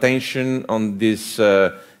your attention on this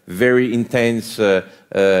very intense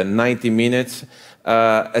 90 minutes.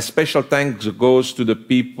 A special thanks goes to the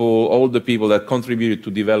people, all the people that contributed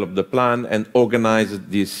to develop the plan and organize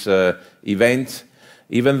this event.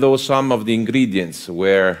 Even though some of the ingredients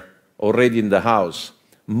were already in the house,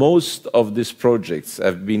 most of these projects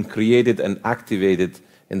have been created and activated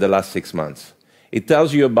in the last 6 months. It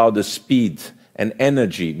tells you about the speed and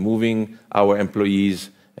energy moving our employees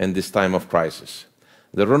in this time of crisis.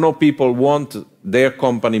 The Renault people want their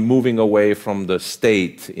company moving away from the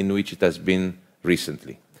state in which it has been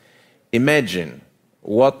recently. Imagine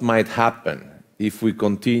what might happen if we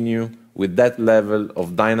continue with that level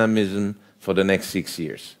of dynamism for the next 6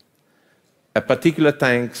 years. A particular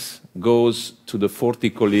thanks goes to the 40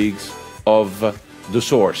 colleagues of The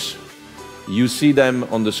Source. You see them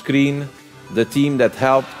on the screen, the team that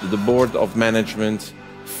helped the board of management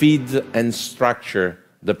feed and structure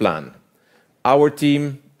the plan. Our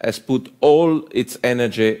team has put all its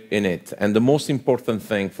energy in it, and the most important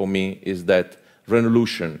thing for me is that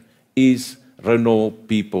Renaulution is Renault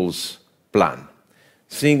people's plan.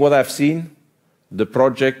 Seeing what I've seen, the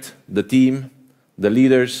project, the team, the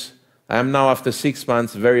leaders, I am now, after 6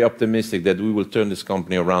 months, very optimistic that we will turn this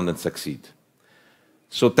company around and succeed.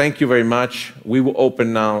 So thank you very much. We will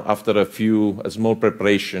open now, after a small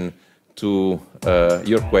preparation, to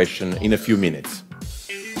your question in a few minutes.